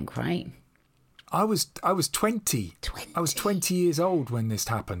 20-something, right? I was 20. I was 20 years old when this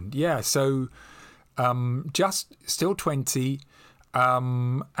happened. Yeah, so just still 20.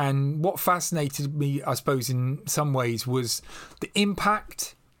 And what fascinated me, I suppose, in some ways, was the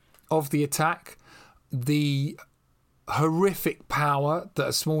impact of the attack, the horrific power that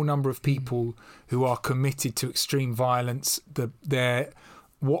a small number of people who are committed to extreme violence, the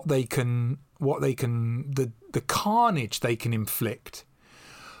carnage they can inflict.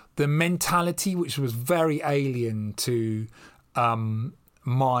 The mentality, which was very alien to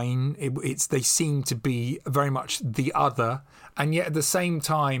mine, they seem to be very much the other, and yet at the same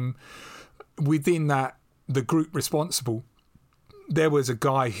time, within that, the group responsible, there was a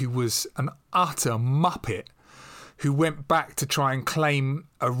guy who was an utter muppet who went back to try and claim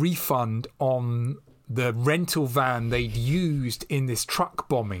a refund on the rental van they'd used in this truck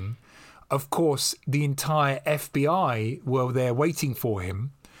bombing. Of course, the entire FBI were there waiting for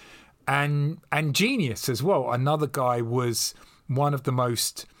him. And genius as well. Another guy was one of the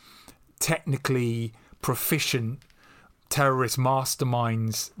most technically proficient terrorist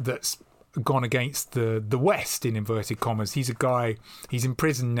masterminds that's gone against the West, in inverted commas. He's a guy, he's in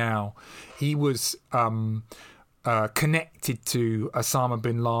prison now. He was connected to Osama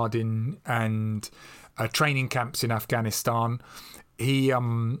bin Laden and training camps in Afghanistan.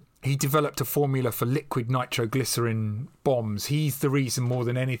 He developed a formula for liquid nitroglycerin bombs. He's the reason more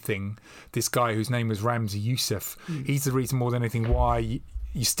than anything, this guy whose name was Ramzi Youssef, he's the reason more than anything why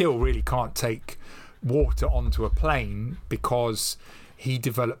you still really can't take water onto a plane, because he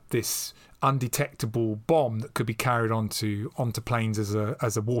developed this undetectable bomb that could be carried onto planes as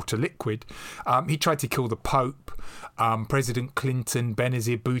a water liquid. He tried to kill the Pope, President Clinton,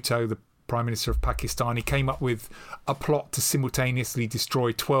 Benazir Bhutto, the Prime Minister of Pakistan. He came up with a plot to simultaneously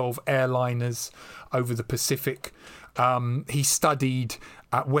destroy 12 airliners over the Pacific. He studied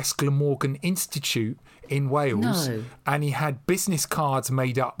at West Glamorgan Institute in Wales, and he had business cards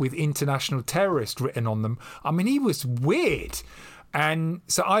made up with international terrorist written on them. I mean, he was weird. And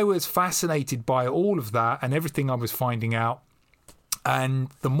so I was fascinated by all of that and everything I was finding out. And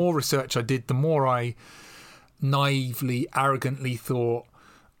the more research I did, the more I naively, arrogantly thought,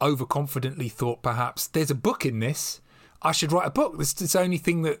 overconfidently thought, perhaps there's a book in this. I should write a book. This is the only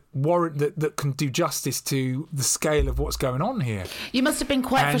thing that can do justice to the scale of what's going on here. You must have been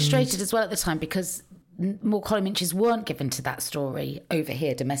quite frustrated as well at the time, because more column inches weren't given to that story over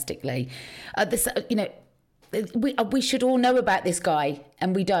here domestically. We should all know about this guy,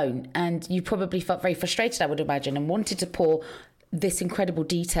 and we don't. And you probably felt very frustrated, I would imagine, and wanted to pour this incredible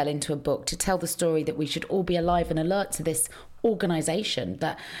detail into a book to tell the story that we should all be alive and alert to this organisation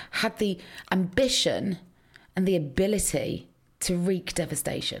that had the ambition and the ability to wreak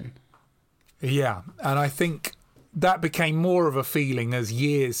devastation. Yeah, and I think that became more of a feeling as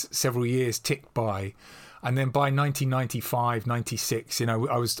several years ticked by. And then by 1995, 96,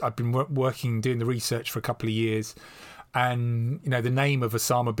 I'd been working, doing the research for a couple of years. And, the name of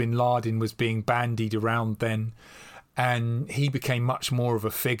Osama bin Laden was being bandied around then. And he became much more of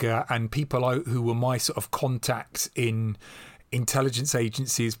a figure. And people who were my sort of contacts in intelligence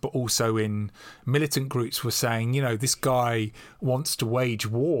agencies, but also in militant groups, were saying, this guy wants to wage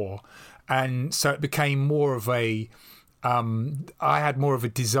war. And so it became more of a... I had more of a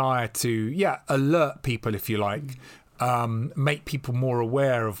desire to, alert people, if you like, make people more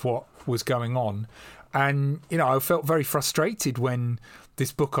aware of what was going on. And, I felt very frustrated when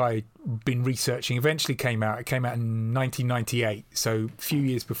this book I'd been researching eventually came out. It came out in 1998, so a few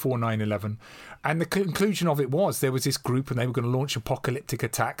years before 9/11. And the conclusion of it was there was this group and they were going to launch apocalyptic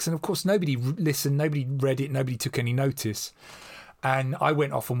attacks. And, of course, nobody listened, nobody read it, nobody took any notice. And I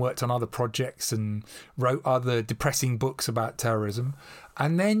went off and worked on other projects and wrote other depressing books about terrorism.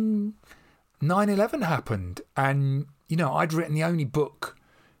 And then 9/11 happened. And, I'd written the only book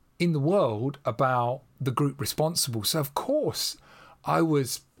in the world about the group responsible. So, of course, I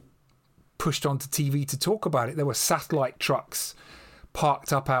was pushed onto TV to talk about it. There were satellite trucks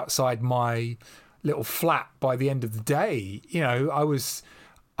parked up outside my little flat by the end of the day.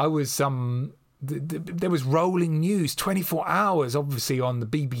 There was rolling news, 24 hours, obviously, on the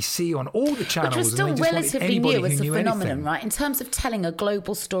BBC, on all the channels. Which was still relatively new as a phenomenon, anything. Right? In terms of telling a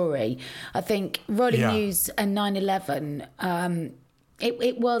global story, I think rolling news and 9/11,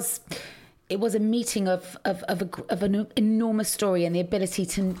 it was a meeting of an enormous story and the ability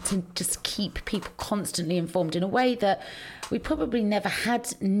to just keep people constantly informed in a way that we probably never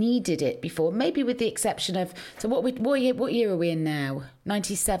had needed it before. Maybe with the exception of... So what year are we in now?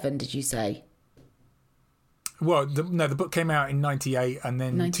 97, did you say? Well, the book came out in 98 and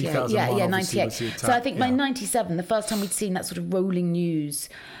then 2001. Yeah, 98. So I think by 97, the first time we'd seen that sort of rolling news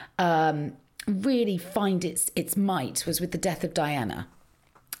really find its might was with the death of Diana.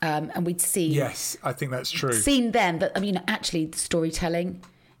 And we'd seen... Yes, I think that's true. Seen then that, actually the storytelling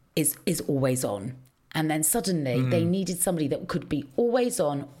is always on. And then suddenly they needed somebody that could be always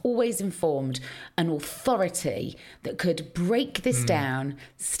on, always informed, an authority that could break this down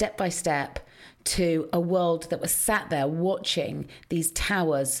step by step to a world that was sat there watching these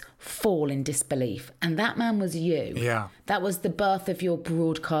towers fall in disbelief. And that man was you. Yeah. That was the birth of your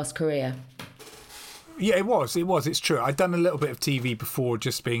broadcast career. Yeah, it was. It's true. I'd done a little bit of TV before,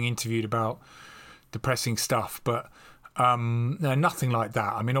 just being interviewed about depressing stuff, but no, nothing like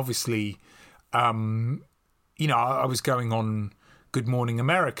that. Obviously, I was going on Good Morning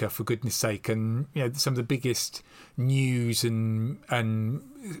America, for goodness sake, and some of the biggest news and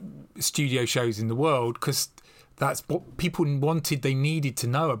studio shows in the world, because that's what people wanted. They needed to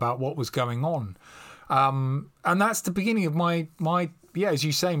know about what was going on, and that's the beginning of my as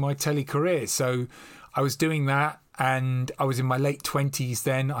you say, my telly career. So I was doing that, and I was in my late 20s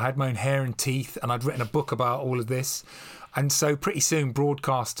then. I had my own hair and teeth, and I'd written a book about all of this. And so pretty soon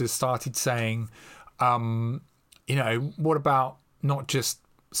broadcasters started saying, what about not just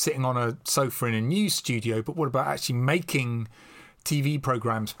sitting on a sofa in a news studio, but what about actually making TV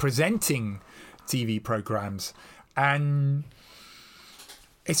programs, presenting TV programs? And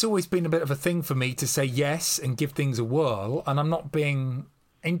it's always been a bit of a thing for me to say yes and give things a whirl. And I'm not being...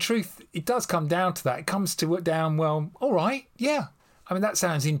 In truth, it does come down to that. It comes to it down, well, all right, yeah. That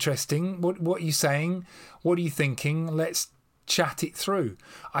sounds interesting. What are you saying? What are you thinking? Let's chat it through.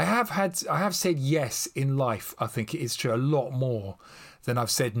 I have said yes in life. I think it is true, a lot more than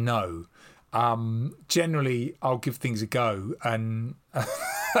I've said no. Generally, I'll give things a go, and I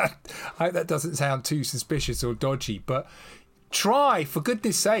hope that doesn't sound too suspicious or dodgy, but try, for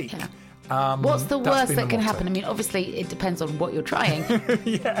goodness sake. Yeah. What's the worst that can happen? I mean, obviously, it depends on what you're trying.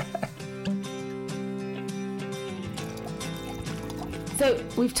 Yeah. So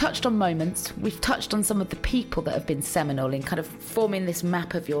we've touched on moments, we've touched on some of the people that have been seminal in kind of forming this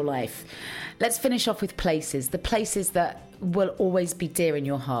map of your life. Let's finish off with places, the places that will always be dear in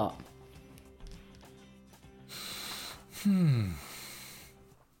your heart.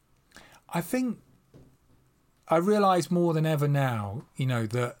 I think I realise more than ever now,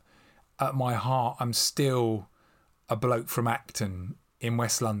 that at my heart I'm still a bloke from Acton in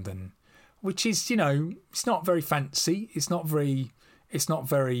West London, which is, it's not very fancy, it's not very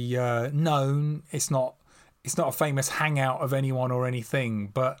known. It's not a famous hangout of anyone or anything.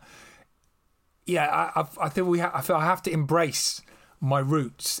 But yeah, I feel I have to embrace my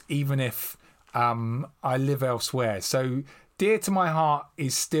roots, even if I live elsewhere. So dear to my heart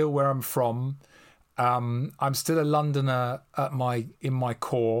is still where I'm from. I'm still a Londoner in my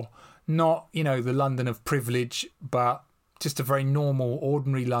core, not the London of privilege, but just a very normal,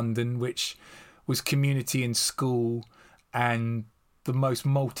 ordinary London, which was community and school and the most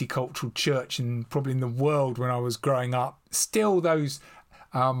multicultural church probably in the world when I was growing up. Still those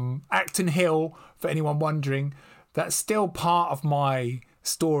Acton Hill, for anyone wondering, that's still part of my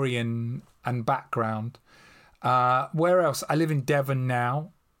story and background. Where else? I live in Devon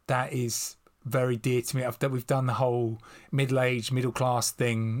now. That is very dear to me. We've done the whole middle-aged, middle-class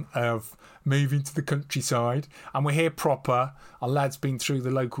thing of moving to the countryside, and we're here proper. Our lad's been through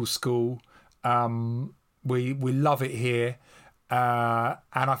the local school. We love it here. And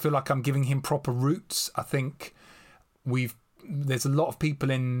I feel like I'm giving him proper roots. I think there's a lot of people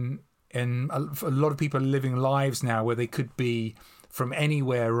a lot of people are living lives now where they could be from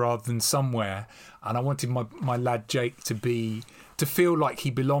anywhere rather than somewhere. And I wanted my lad Jake to feel like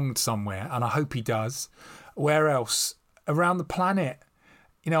he belonged somewhere, and I hope he does. Where else? Around the planet.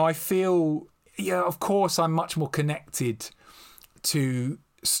 I feel, of course I'm much more connected to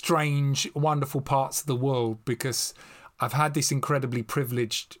strange, wonderful parts of the world because I've had this incredibly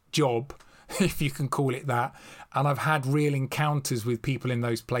privileged job, if you can call it that, and I've had real encounters with people in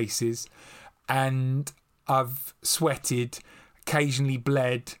those places, and I've sweated, occasionally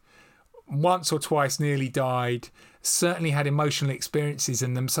bled, once or twice nearly died, certainly had emotional experiences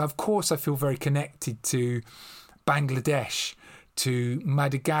in them. So of course I feel very connected to Bangladesh, to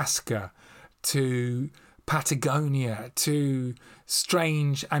Madagascar, to Patagonia, to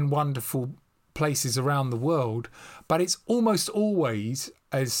strange and wonderful places around the world. But it's almost always,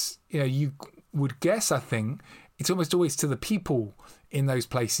 as you would guess, I think, it's almost always to the people in those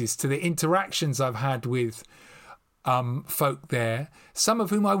places, to the interactions I've had with folk there, some of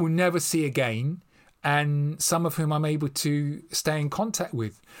whom I will never see again, and some of whom I'm able to stay in contact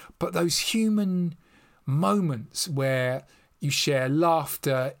with. But those human moments where you share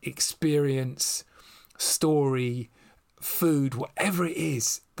laughter, experience, story, food, whatever it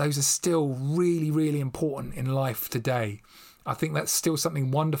is, those are still really, really important in life today. I think that's still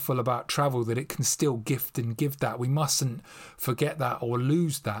something wonderful about travel, that it can still gift and give that. We mustn't forget that or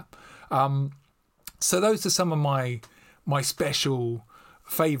lose that. So those are some of my special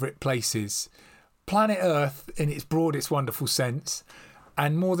favourite places. Planet Earth in its broadest wonderful sense,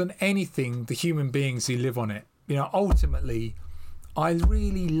 and more than anything, the human beings who live on it. Ultimately, I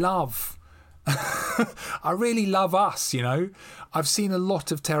really love us, I've seen a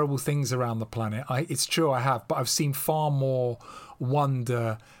lot of terrible things around the planet. It's true, I have, but I've seen far more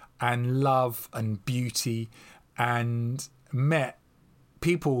wonder and love and beauty, and met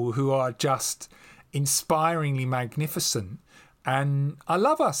people who are just inspiringly magnificent. And I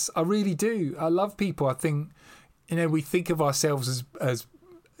love us. I really do. I love people. I think, we think of ourselves as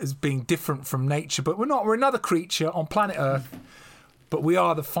being different from nature, but we're not. We're another creature on planet Earth. But we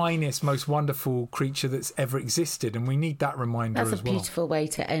are the finest, most wonderful creature that's ever existed, and we need that reminder as well. That's a beautiful way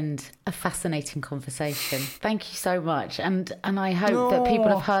to end a fascinating conversation. Thank you so much. And I hope that people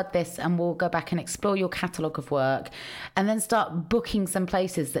have heard this and will go back and explore your catalogue of work and then start booking some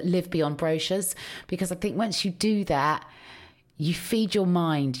places that live beyond brochures, because I think once you do that, you feed your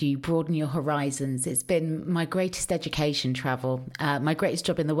mind, you broaden your horizons. It's been my greatest education, travel. My greatest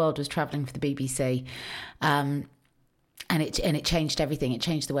job in the world was travelling for the BBC. And it changed everything. It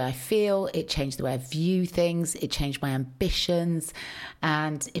changed the way I feel. It changed the way I view things. It changed my ambitions.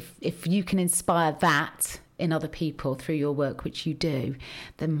 And if you can inspire that in other people through your work, which you do,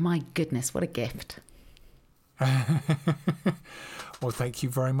 then my goodness, what a gift. Well, thank you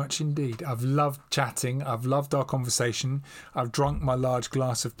very much indeed. I've loved chatting. I've loved our conversation. I've drunk my large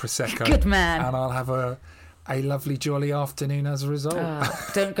glass of Prosecco. Good man. And I'll have a lovely, jolly afternoon as a result.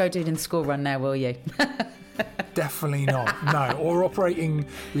 Don't go doing the school run now, will you? Definitely not. No. Or operating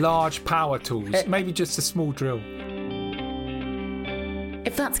large power tools. Maybe just a small drill.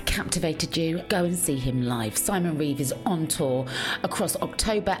 If that's captivated you, go and see him live. Simon Reeve is on tour across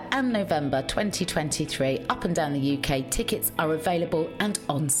October and November 2023, up and down the UK. Tickets are available and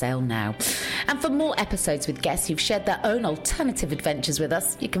on sale now. And for more episodes with guests who've shared their own alternative adventures with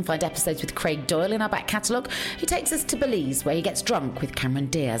us, you can find episodes with Craig Doyle in our back catalogue, who takes us to Belize, where he gets drunk with Cameron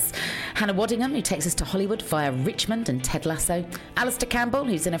Diaz. Hannah Waddingham, who takes us to Hollywood via Richmond and Ted Lasso. Alistair Campbell,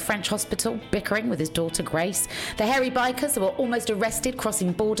 who's in a French hospital bickering with his daughter Grace. The hairy bikers who were almost arrested crossing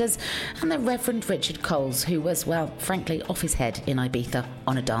borders, and the Reverend Richard Coles, who was, well, frankly, off his head in Ibiza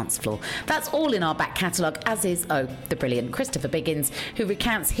on a dance floor. That's all in our back catalogue, as is, the brilliant Christopher Biggins, who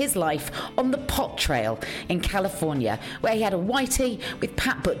recounts his life on the Pot Trail in California, where he had a whitey with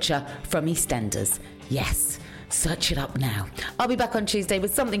Pat Butcher from EastEnders. Yes, search it up now. I'll be back on Tuesday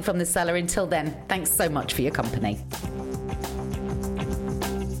with something from the cellar. Until then, thanks so much for your company.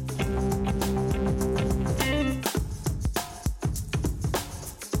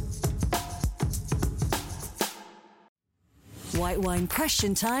 White Wine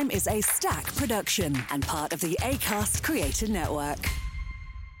Question Time is a Stack production and part of the Acast Creator Network.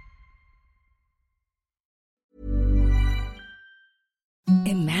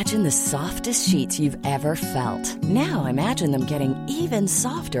 Imagine the softest sheets you've ever felt. Now imagine them getting even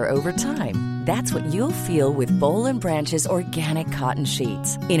softer over time. That's what you'll feel with Boll & Branch's organic cotton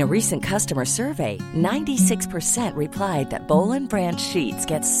sheets. In a recent customer survey, 96% replied that Boll & Branch sheets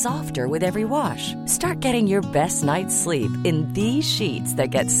get softer with every wash. Start getting your best night's sleep in these sheets that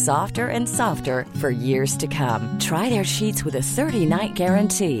get softer and softer for years to come. Try their sheets with a 30-night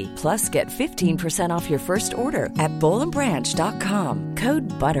guarantee. Plus, get 15% off your first order at bollandbranch.com.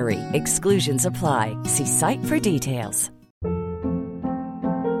 Code BUTTERY. Exclusions apply. See site for details.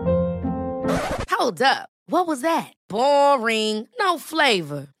 Hold up. What was that? Boring. No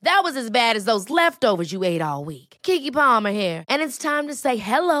flavor. That was as bad as those leftovers you ate all week. Keke Palmer here. And it's time to say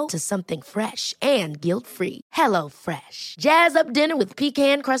hello to something fresh and guilt-free. Hello Fresh. Jazz up dinner with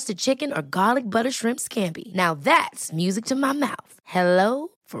pecan-crusted chicken or garlic butter shrimp scampi. Now that's music to my mouth. Hello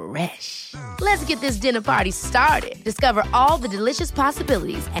Fresh. Let's get this dinner party started. Discover all the delicious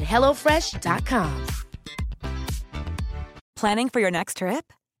possibilities at HelloFresh.com. Planning for your next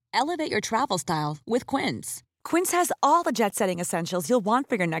trip? Elevate your travel style with Quince. Quince has all the jet-setting essentials you'll want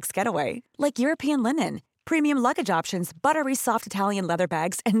for your next getaway, like European linen, premium luggage options, buttery soft Italian leather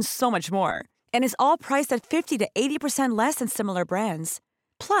bags, and so much more. And is all priced at 50 to 80% less than similar brands.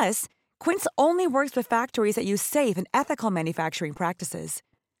 Plus, Quince only works with factories that use safe and ethical manufacturing practices.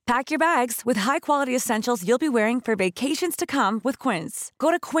 Pack your bags with high-quality essentials you'll be wearing for vacations to come with Quince.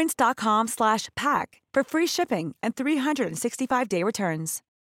 Go to quince.com/pack for free shipping and 365-day returns.